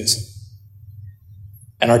the good news.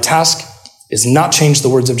 And our task is not change the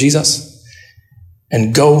words of Jesus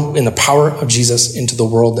and go in the power of Jesus into the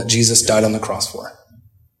world that Jesus died on the cross for.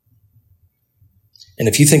 And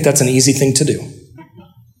if you think that's an easy thing to do,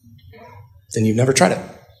 then you've never tried it.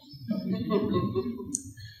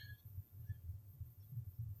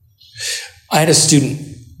 I had a student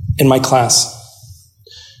in my class.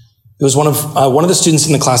 It was one of the students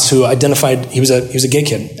in the class who identified he was a gay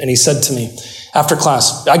kid, and he said to me after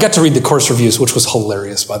class, I got to read the course reviews, which was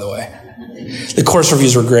hilarious, by the way. The course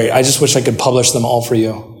reviews were great. I just wish I could publish them all for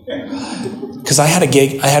you. Because I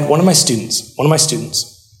had one of my students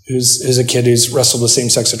who's a kid who's wrestled with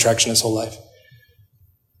same-sex attraction his whole life.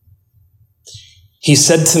 He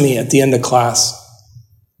said to me at the end of class,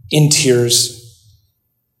 in tears,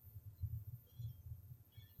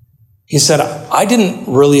 he said, I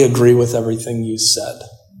didn't really agree with everything you said,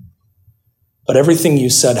 but everything you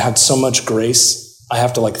said had so much grace, I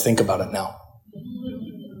have to think about it now.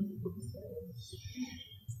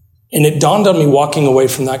 And it dawned on me walking away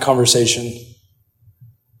from that conversation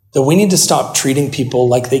that we need to stop treating people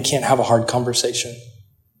like they can't have a hard conversation.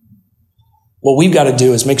 What we've got to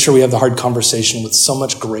do is make sure we have the hard conversation with so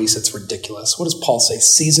much grace it's ridiculous. What does Paul say?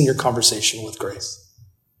 Season your conversation with grace.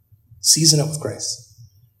 Season it with grace.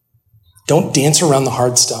 Don't dance around the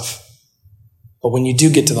hard stuff. But when you do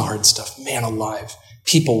get to the hard stuff, man alive,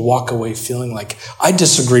 people walk away feeling like, I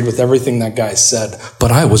disagreed with everything that guy said,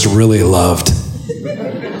 but I was really loved.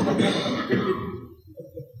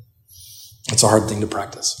 It's a hard thing to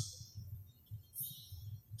practice.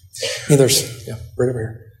 Right over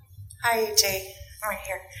here. Hi, Jay. I'm right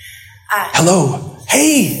here. Hello.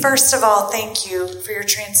 Hey. First of all, thank you for your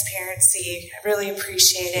transparency. I really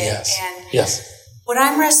appreciate it. Yes. What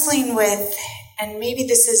I'm wrestling with, and maybe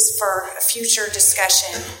this is for a future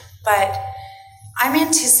discussion, but I'm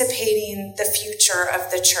anticipating the future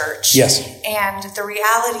of the church. Yes. And the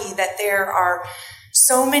reality that there are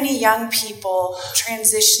so many young people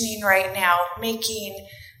transitioning right now, making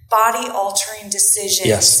body-altering decisions.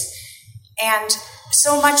 Yes. And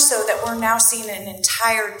so much so that we're now seeing an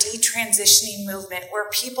entire detransitioning movement where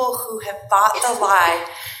people who have bought the lie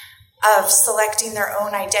of selecting their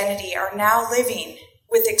own identity are now living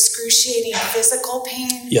with excruciating physical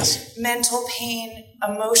pain, yes, mental pain,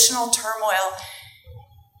 emotional turmoil.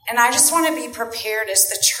 And I just want to be prepared as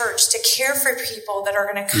the church to care for people that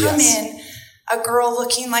are going to come in, a girl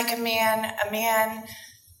looking like a man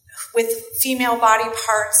with female body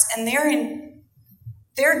parts, and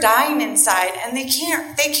they're dying inside, and they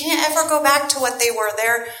can't ever go back to what they were.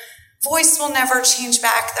 Their voice will never change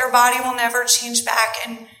back. Their body will never change back.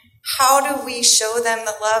 And how do we show them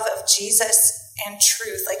the love of Jesus and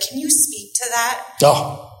truth? Can you speak to that?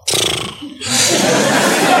 Oh.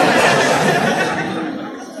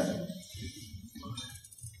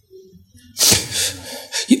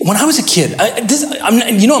 when I was a kid,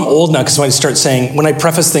 I'm old now because when I start saying, when I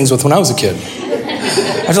preface things with when I was a kid,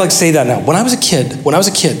 I have to say that now. When I was a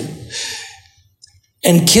kid,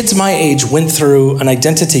 and kids my age went through an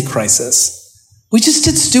identity crisis, we just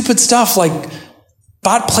did stupid stuff like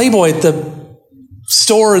bought Playboy at the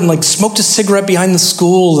store and smoked a cigarette behind the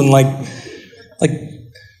school and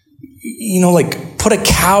put a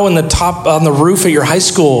cow on the roof at your high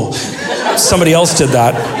school. Somebody else did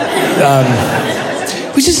that.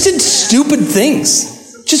 We just did stupid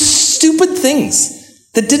things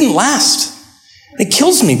that didn't last. It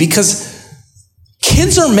kills me because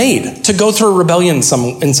kids are made to go through a rebellion in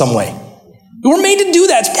some way. We're made to do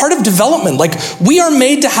that. It's part of development. We are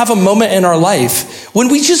made to have a moment in our life when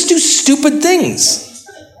we just do stupid things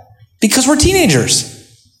because we're teenagers.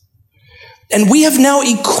 And we have now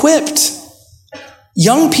equipped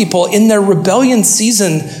young people in their rebellion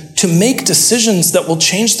season to make decisions that will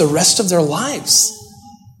change the rest of their lives.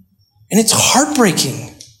 And it's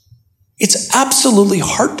heartbreaking. It's absolutely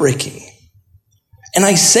heartbreaking. And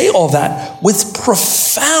I say all that with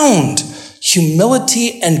profound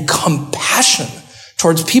humility and compassion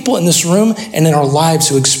towards people in this room and in our lives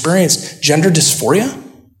who experience gender dysphoria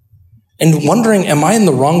and wondering, am I in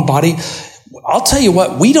the wrong body? I'll tell you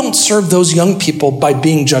what, we don't serve those young people by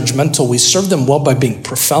being judgmental. We serve them well by being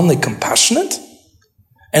profoundly compassionate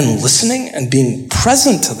and listening and being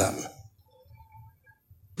present to them.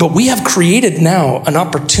 But we have created now an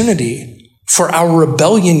opportunity for our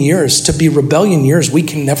rebellion years to be rebellion years we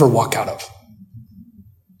can never walk out of.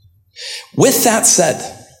 With that said,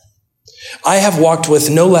 I have walked with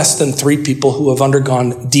no less than 3 people who have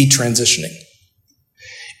undergone detransitioning.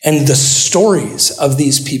 And the stories of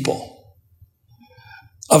these people,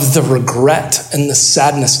 of the regret and the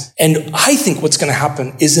sadness. And I think what's going to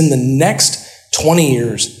happen is in the next 20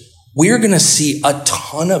 years, we're going to see a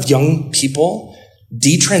ton of young people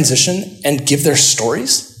detransition and give their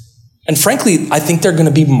stories. And frankly, I think they're going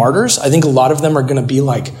to be martyrs. I think a lot of them are going to be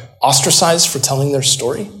ostracized for telling their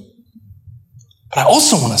story. But I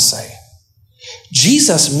also want to say,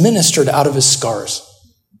 Jesus ministered out of his scars.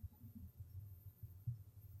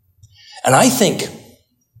 And I think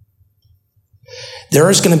there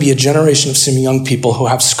is going to be a generation of some young people who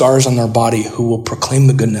have scars on their body who will proclaim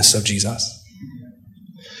the goodness of Jesus,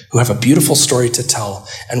 who have a beautiful story to tell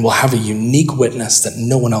and will have a unique witness that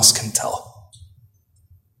no one else can tell.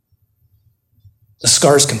 The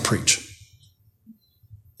scars can preach.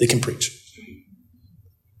 They can preach.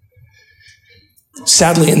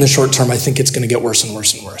 Sadly, in the short term, I think it's going to get worse and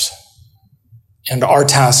worse and worse. And our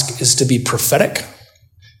task is to be prophetic,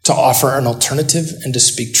 to offer an alternative, and to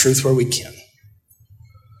speak truth where we can.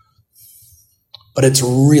 But it's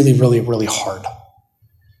really, really, really hard.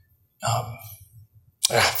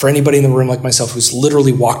 For anybody in the room like myself who's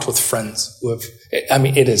literally walked with friends who have,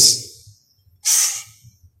 it is,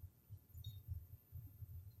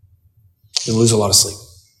 you lose a lot of sleep.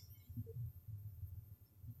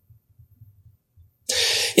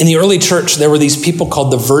 In the early church, there were these people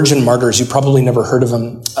called the Virgin Martyrs. You probably never heard of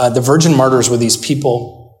them. The Virgin Martyrs were these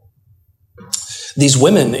people, these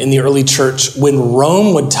women in the early church, when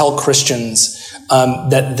Rome would tell Christians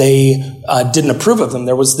that they didn't approve of them,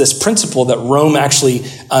 there was this principle that Rome actually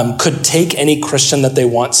could take any Christian that they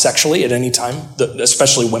want sexually at any time,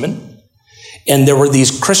 especially women. And there were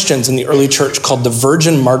these Christians in the early church called the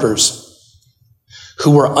Virgin Martyrs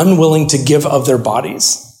who were unwilling to give of their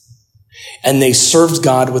bodies. And they served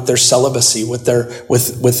God with their celibacy,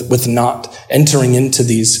 with not entering into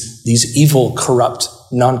these evil, corrupt,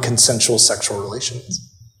 non-consensual sexual relations.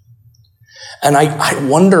 And I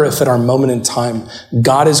wonder if at our moment in time,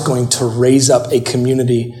 God is going to raise up a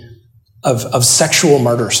community of sexual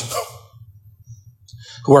martyrs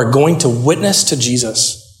who are going to witness to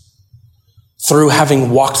Jesus through having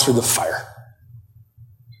walked through the fire.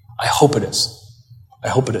 I hope it is. I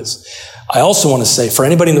hope it is. I also want to say, for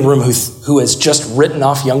anybody in the room who has just written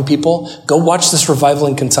off young people, go watch this revival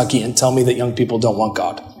in Kentucky and tell me that young people don't want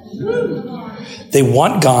God. They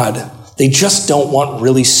want God. They just don't want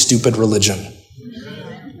really stupid religion.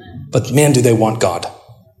 But man, do they want God.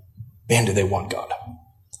 Man, do they want God.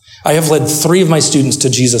 I have led 3 of my students to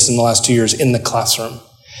Jesus in the last 2 years in the classroom.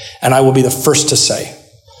 And I will be the first to say,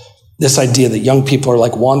 this idea that young people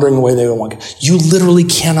are wandering away, they don't want God. You literally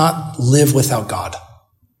cannot live without God.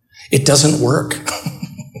 It doesn't work.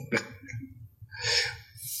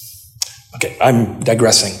 Okay, I'm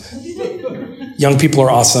digressing. Young people are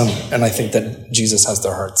awesome, and I think that Jesus has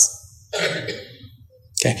their hearts.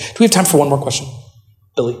 Okay, do we have time for one more question?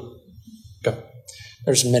 Billy? Go.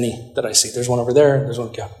 There's many that I see. There's one over there. There's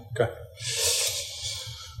one. Go.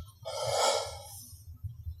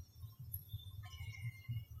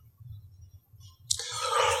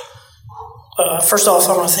 First off,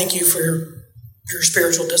 I want to thank you for your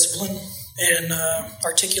spiritual discipline and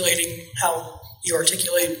articulating how you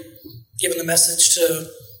articulate, giving the message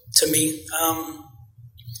to me.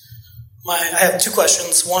 I have two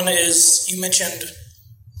questions. One is, you mentioned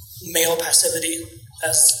male passivity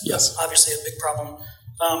as obviously a big problem.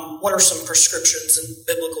 What are some prescriptions and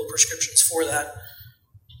biblical prescriptions for that?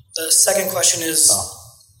 The second question is,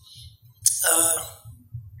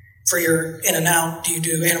 for your in and out, do you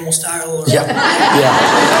do animal style? Or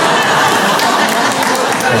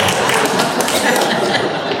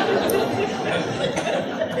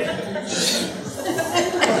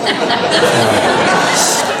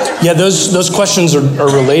Yeah, those questions are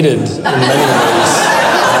related in many ways.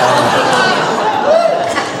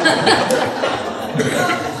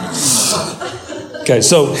 Okay,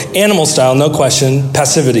 so animal style, no question.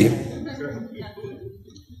 Passivity.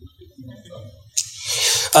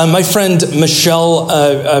 My friend Michelle,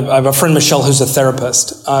 I have a friend Michelle who's a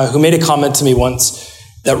therapist, who made a comment to me once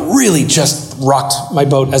that really just rocked my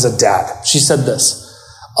boat as a dad. She said this: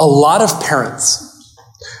 a lot of parents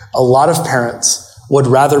would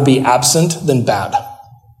rather be absent than bad.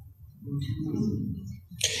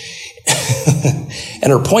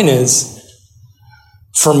 And her point is,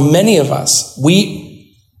 for many of us,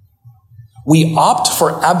 we opt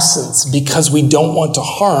for absence because we don't want to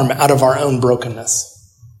harm out of our own brokenness.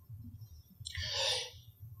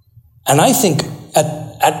 And I think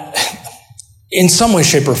in some way,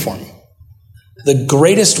 shape, or form, the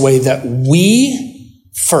greatest way that we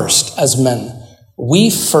first, as men,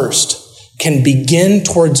 can begin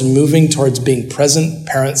towards moving towards being present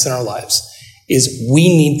parents in our lives is we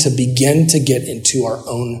need to begin to get into our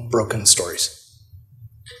own broken stories.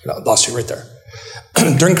 I lost you right there.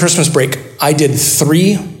 During Christmas break, I did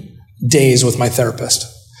 3 days with my therapist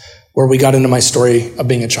where we got into my story of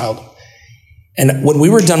being a child. And when we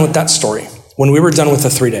were done with that story, when we were done with the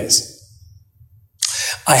 3 days,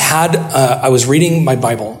 I was reading my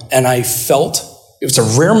Bible and I felt, it was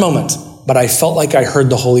a rare moment, but I felt like I heard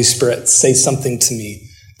the Holy Spirit say something to me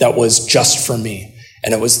that was just for me.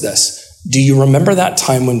 And it was this: do you remember that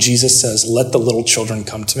time when Jesus says, "Let the little children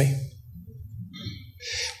come to me"?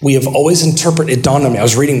 We have always interpreted, it dawned on me, I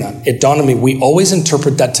was reading that, it dawned on me, we always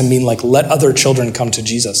interpret that to mean like, let other children come to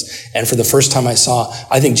Jesus. And for the first time I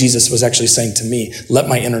think Jesus was actually saying to me, let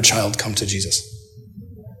my inner child come to Jesus.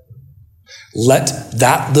 Let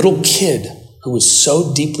that little kid who was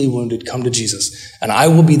so deeply wounded come to Jesus. And I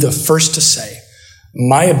will be the first to say,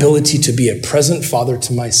 my ability to be a present father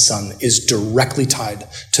to my son is directly tied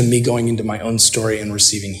to me going into my own story and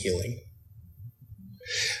receiving healing.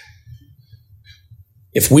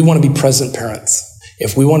 If we want to be present parents,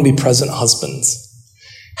 if we want to be present husbands,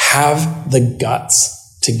 have the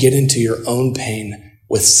guts to get into your own pain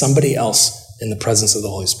with somebody else in the presence of the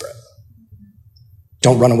Holy Spirit.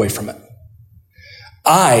 Don't run away from it.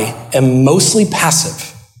 I am mostly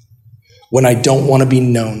passive when I don't want to be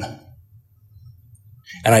known.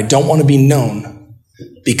 And I don't want to be known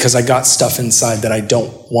because I got stuff inside that I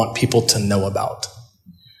don't want people to know about.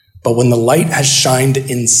 But when the light has shined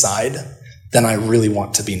inside, then I really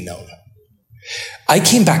want to be known. I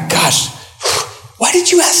came back, gosh, why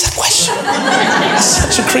did you ask that question? That's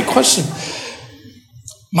such a great question.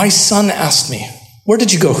 My son asked me, where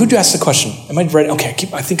did you go? Who did you ask the question? Am I right? Okay,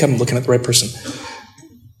 I think I'm looking at the right person.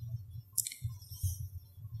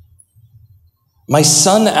 My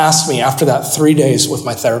son asked me after that 3 days with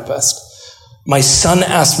my therapist, my son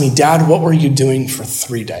asked me, Dad, what were you doing for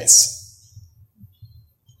 3 days?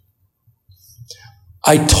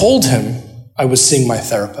 I told him I was seeing my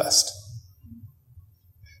therapist.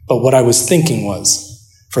 But what I was thinking was,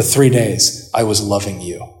 for 3 days, I was loving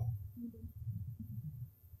you.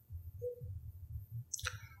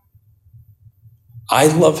 I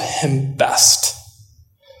love him best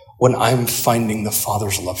when I'm finding the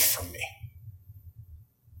Father's love for me.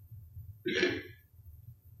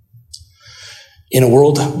 In a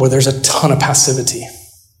world where there's a ton of passivity,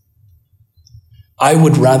 I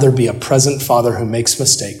would rather be a present father who makes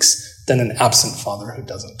mistakes than an absent father who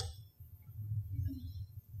doesn't.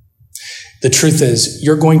 The truth is,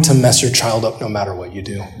 you're going to mess your child up no matter what you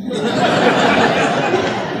do.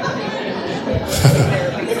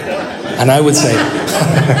 And I would say,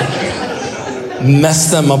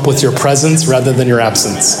 mess them up with your presence rather than your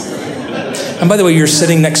absence. And by the way, you're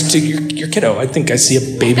sitting next to your kiddo. I think I see a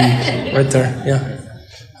baby right there. Yeah.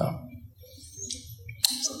 Oh.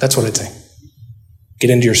 That's what I'd say.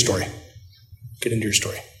 Get into your story. Get into your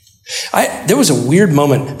story. There was a weird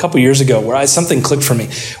moment a couple years ago where something clicked for me.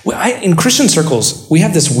 In Christian circles, we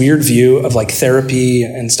have this weird view of like therapy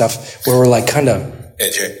and stuff where we're like kind of...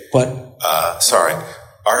 AJ. What? Sorry.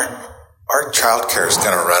 Our childcare is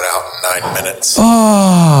going to run out in 9 minutes.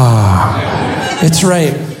 Oh, it's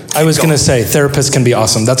right. I was going to say therapists can be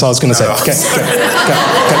awesome. That's all I was going to say. Okay.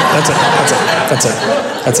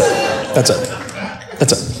 That's it.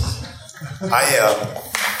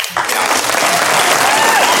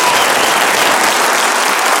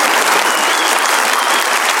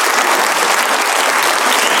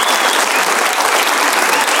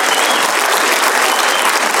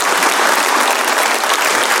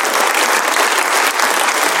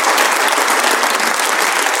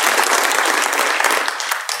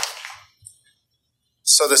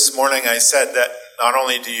 So this morning I said that not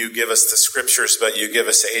only do you give us the scriptures, but you give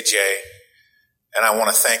us AJ. And I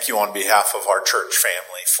want to thank you on behalf of our church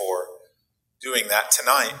family for doing that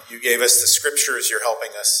tonight. You gave us the scriptures, you're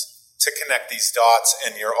helping us to connect these dots,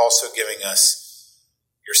 and you're also giving us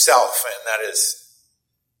yourself, and that is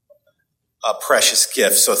a precious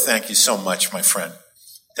gift. So thank you so much, my friend.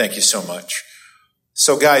 Thank you so much.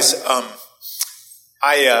 So guys,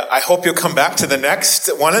 I hope you'll come back to the next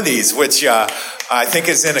one of these, which I think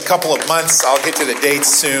is in a couple of months. I'll get to the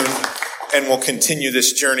dates soon, and we'll continue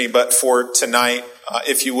this journey. But for tonight,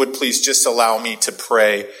 if you would please just allow me to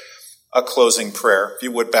pray a closing prayer. If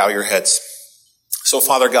you would bow your heads. So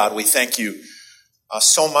Father God, we thank you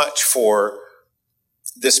so much for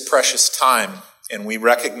this precious time, and we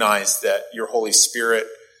recognize that your Holy Spirit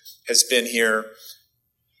has been here.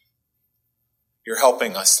 You're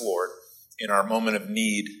helping us, Lord, in our moment of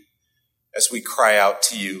need as we cry out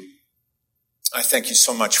to you. I thank you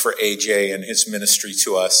so much for AJ and his ministry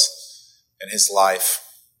to us and his life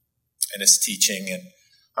and his teaching. And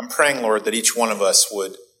I'm praying, Lord, that each one of us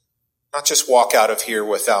would not just walk out of here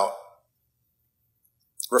without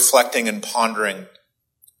reflecting and pondering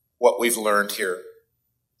what we've learned here.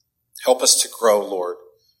 Help us to grow, Lord.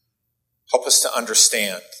 Help us to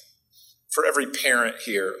understand. For every parent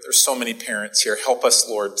here, there's so many parents here, help us,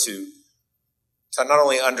 Lord, to not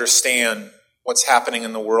only understand what's happening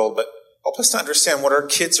in the world, but help us to understand what our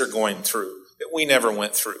kids are going through that we never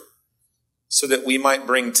went through, so that we might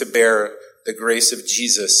bring to bear the grace of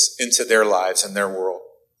Jesus into their lives and their world.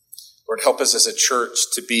 Lord, help us as a church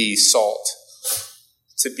to be salt,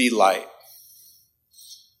 to be light.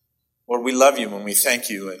 Lord, we love you and we thank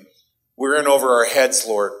you, and we're in over our heads,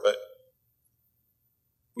 Lord, but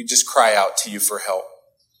we just cry out to you for help,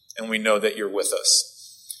 and we know that you're with us.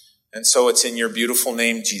 And so it's in your beautiful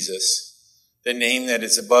name, Jesus, the name that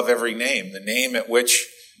is above every name, the name at which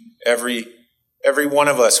every one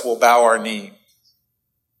of us will bow our knee.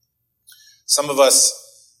 Some of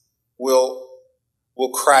us will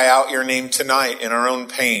cry out your name tonight in our own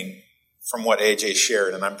pain from what AJ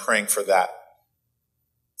shared, and I'm praying for that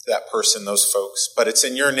person, those folks. But it's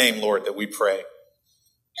in your name, Lord, that we pray.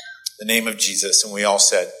 The name of Jesus, and we all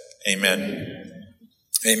said, amen.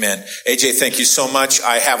 Amen. AJ, thank you so much.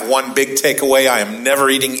 I have one big takeaway. I am never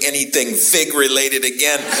eating anything fig related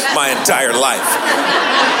again my entire life.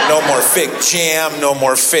 No more fig jam, no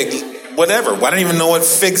more fig whatever. I don't even know what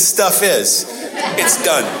fig stuff is. It's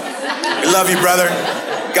done. We love you, brother.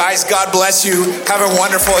 Guys, God bless you. Have a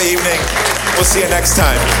wonderful evening. We'll see you next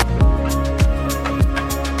time.